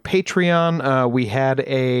over on Patreon. We had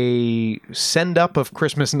a send-up of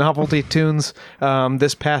Christmas novelty tunes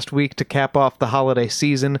this past week to cap off the holiday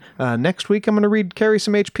season. Next week, I'm going to read Carrie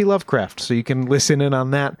some H.P. Lovecraft, so you can listen in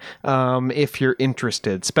on that if you're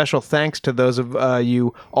interested. Special thanks to those of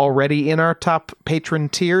you already in our top patron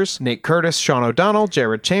tiers: Nate Curtis, Sean O'Donnell,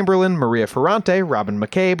 Jared Chamberlain, Maria Ferrante, Robin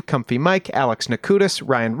McCabe, Comfy Mike, Alex Nakutis,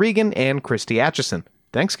 Ryan Regan, and Christy Atchison.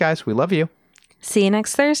 Thanks, guys. We love you. See you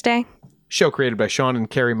next Thursday. Show created by Sean and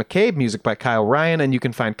Carrie McCabe, music by Kyle Ryan, and you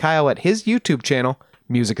can find Kyle at his YouTube channel,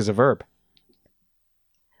 Music is a Verb.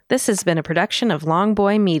 This has been a production of Long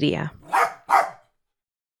Boy Media.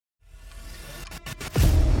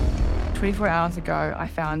 24 hours ago, I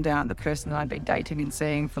found out the person that I'd been dating and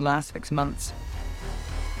seeing for the last 6 months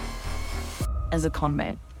is a con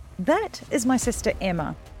man. That is my sister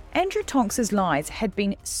Emma. Andrew Tonks's lies had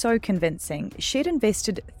been so convincing, she'd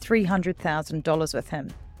invested $300,000 with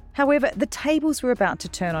him. However, the tables were about to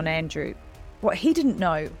turn on Andrew. What he didn't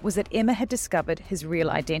know was that Emma had discovered his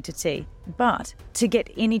real identity. But to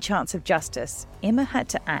get any chance of justice, Emma had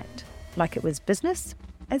to act like it was business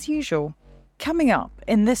as usual. Coming up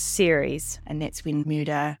in this series, And that's when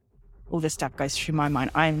murder, all this stuff goes through my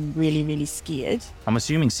mind. I'm really, really scared. I'm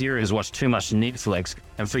assuming Sarah has watched too much Netflix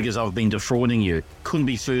and figures I've been defrauding you. Couldn't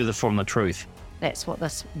be further from the truth. That's what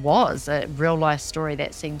this was, a real-life story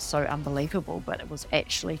that seems so unbelievable, but it was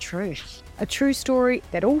actually true. a true story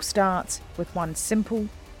that all starts with one simple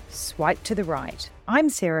swipe to the right. I'm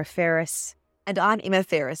Sarah Ferris. And I'm Emma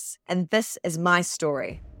Ferris, and this is my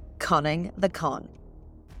story, Conning the Con.